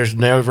 there's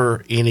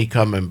never any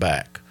coming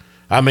back.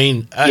 I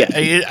mean,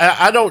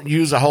 I don't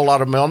use a whole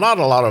lot of mail. Not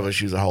a lot of us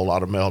use a whole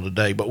lot of mail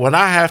today. But when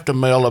I have to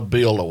mail a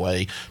bill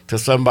away to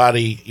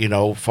somebody,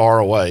 far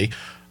away,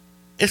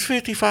 it's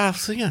 55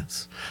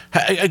 cents.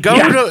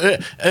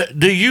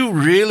 Do you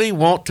really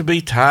want to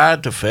be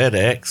tied to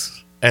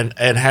FedEx and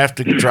have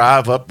to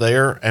drive up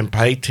there and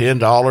pay $10,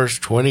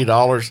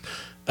 $20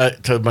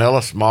 to mail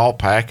a small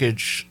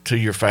package to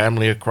your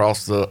family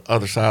across the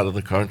other side of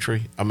the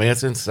country? I mean,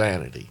 it's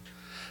insanity.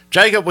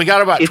 Jacob, we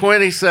got about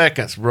 20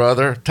 seconds,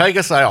 brother. Take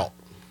us out.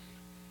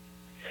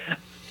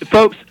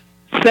 Folks,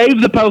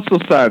 save the Postal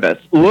Service.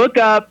 Look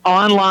up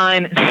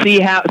online,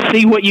 see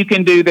what you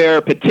can do. There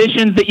are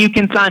petitions that you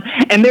can sign.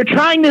 And they're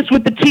trying this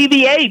with the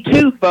TVA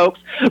too, folks.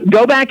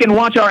 Go back and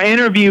watch our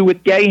interview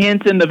with Gay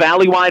Henson, the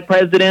Valley-wide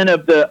president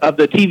of the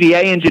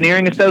TVA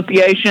Engineering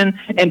Association,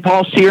 and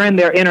Paul Sheeran,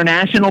 their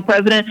international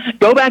president.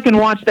 Go back and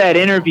watch that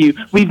interview.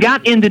 We've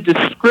got in the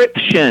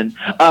description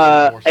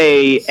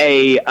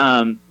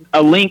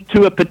a link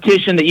to a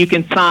petition that you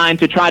can sign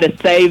to try to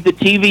save the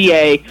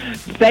TVA,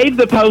 save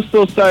the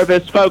Postal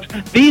Service. Folks,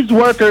 these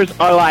workers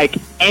are like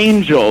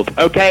angels,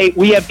 okay?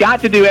 We have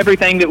got to do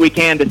everything that we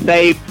can to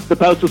save the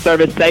Postal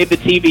Service, save the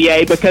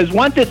TVA, because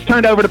once it's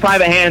turned over to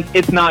private hands,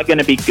 it's not going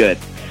to be good.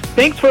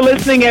 Thanks for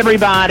listening,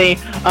 everybody.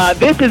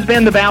 This has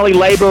been the Valley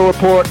Labor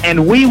Report,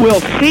 and we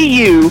will see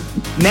you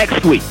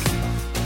next week.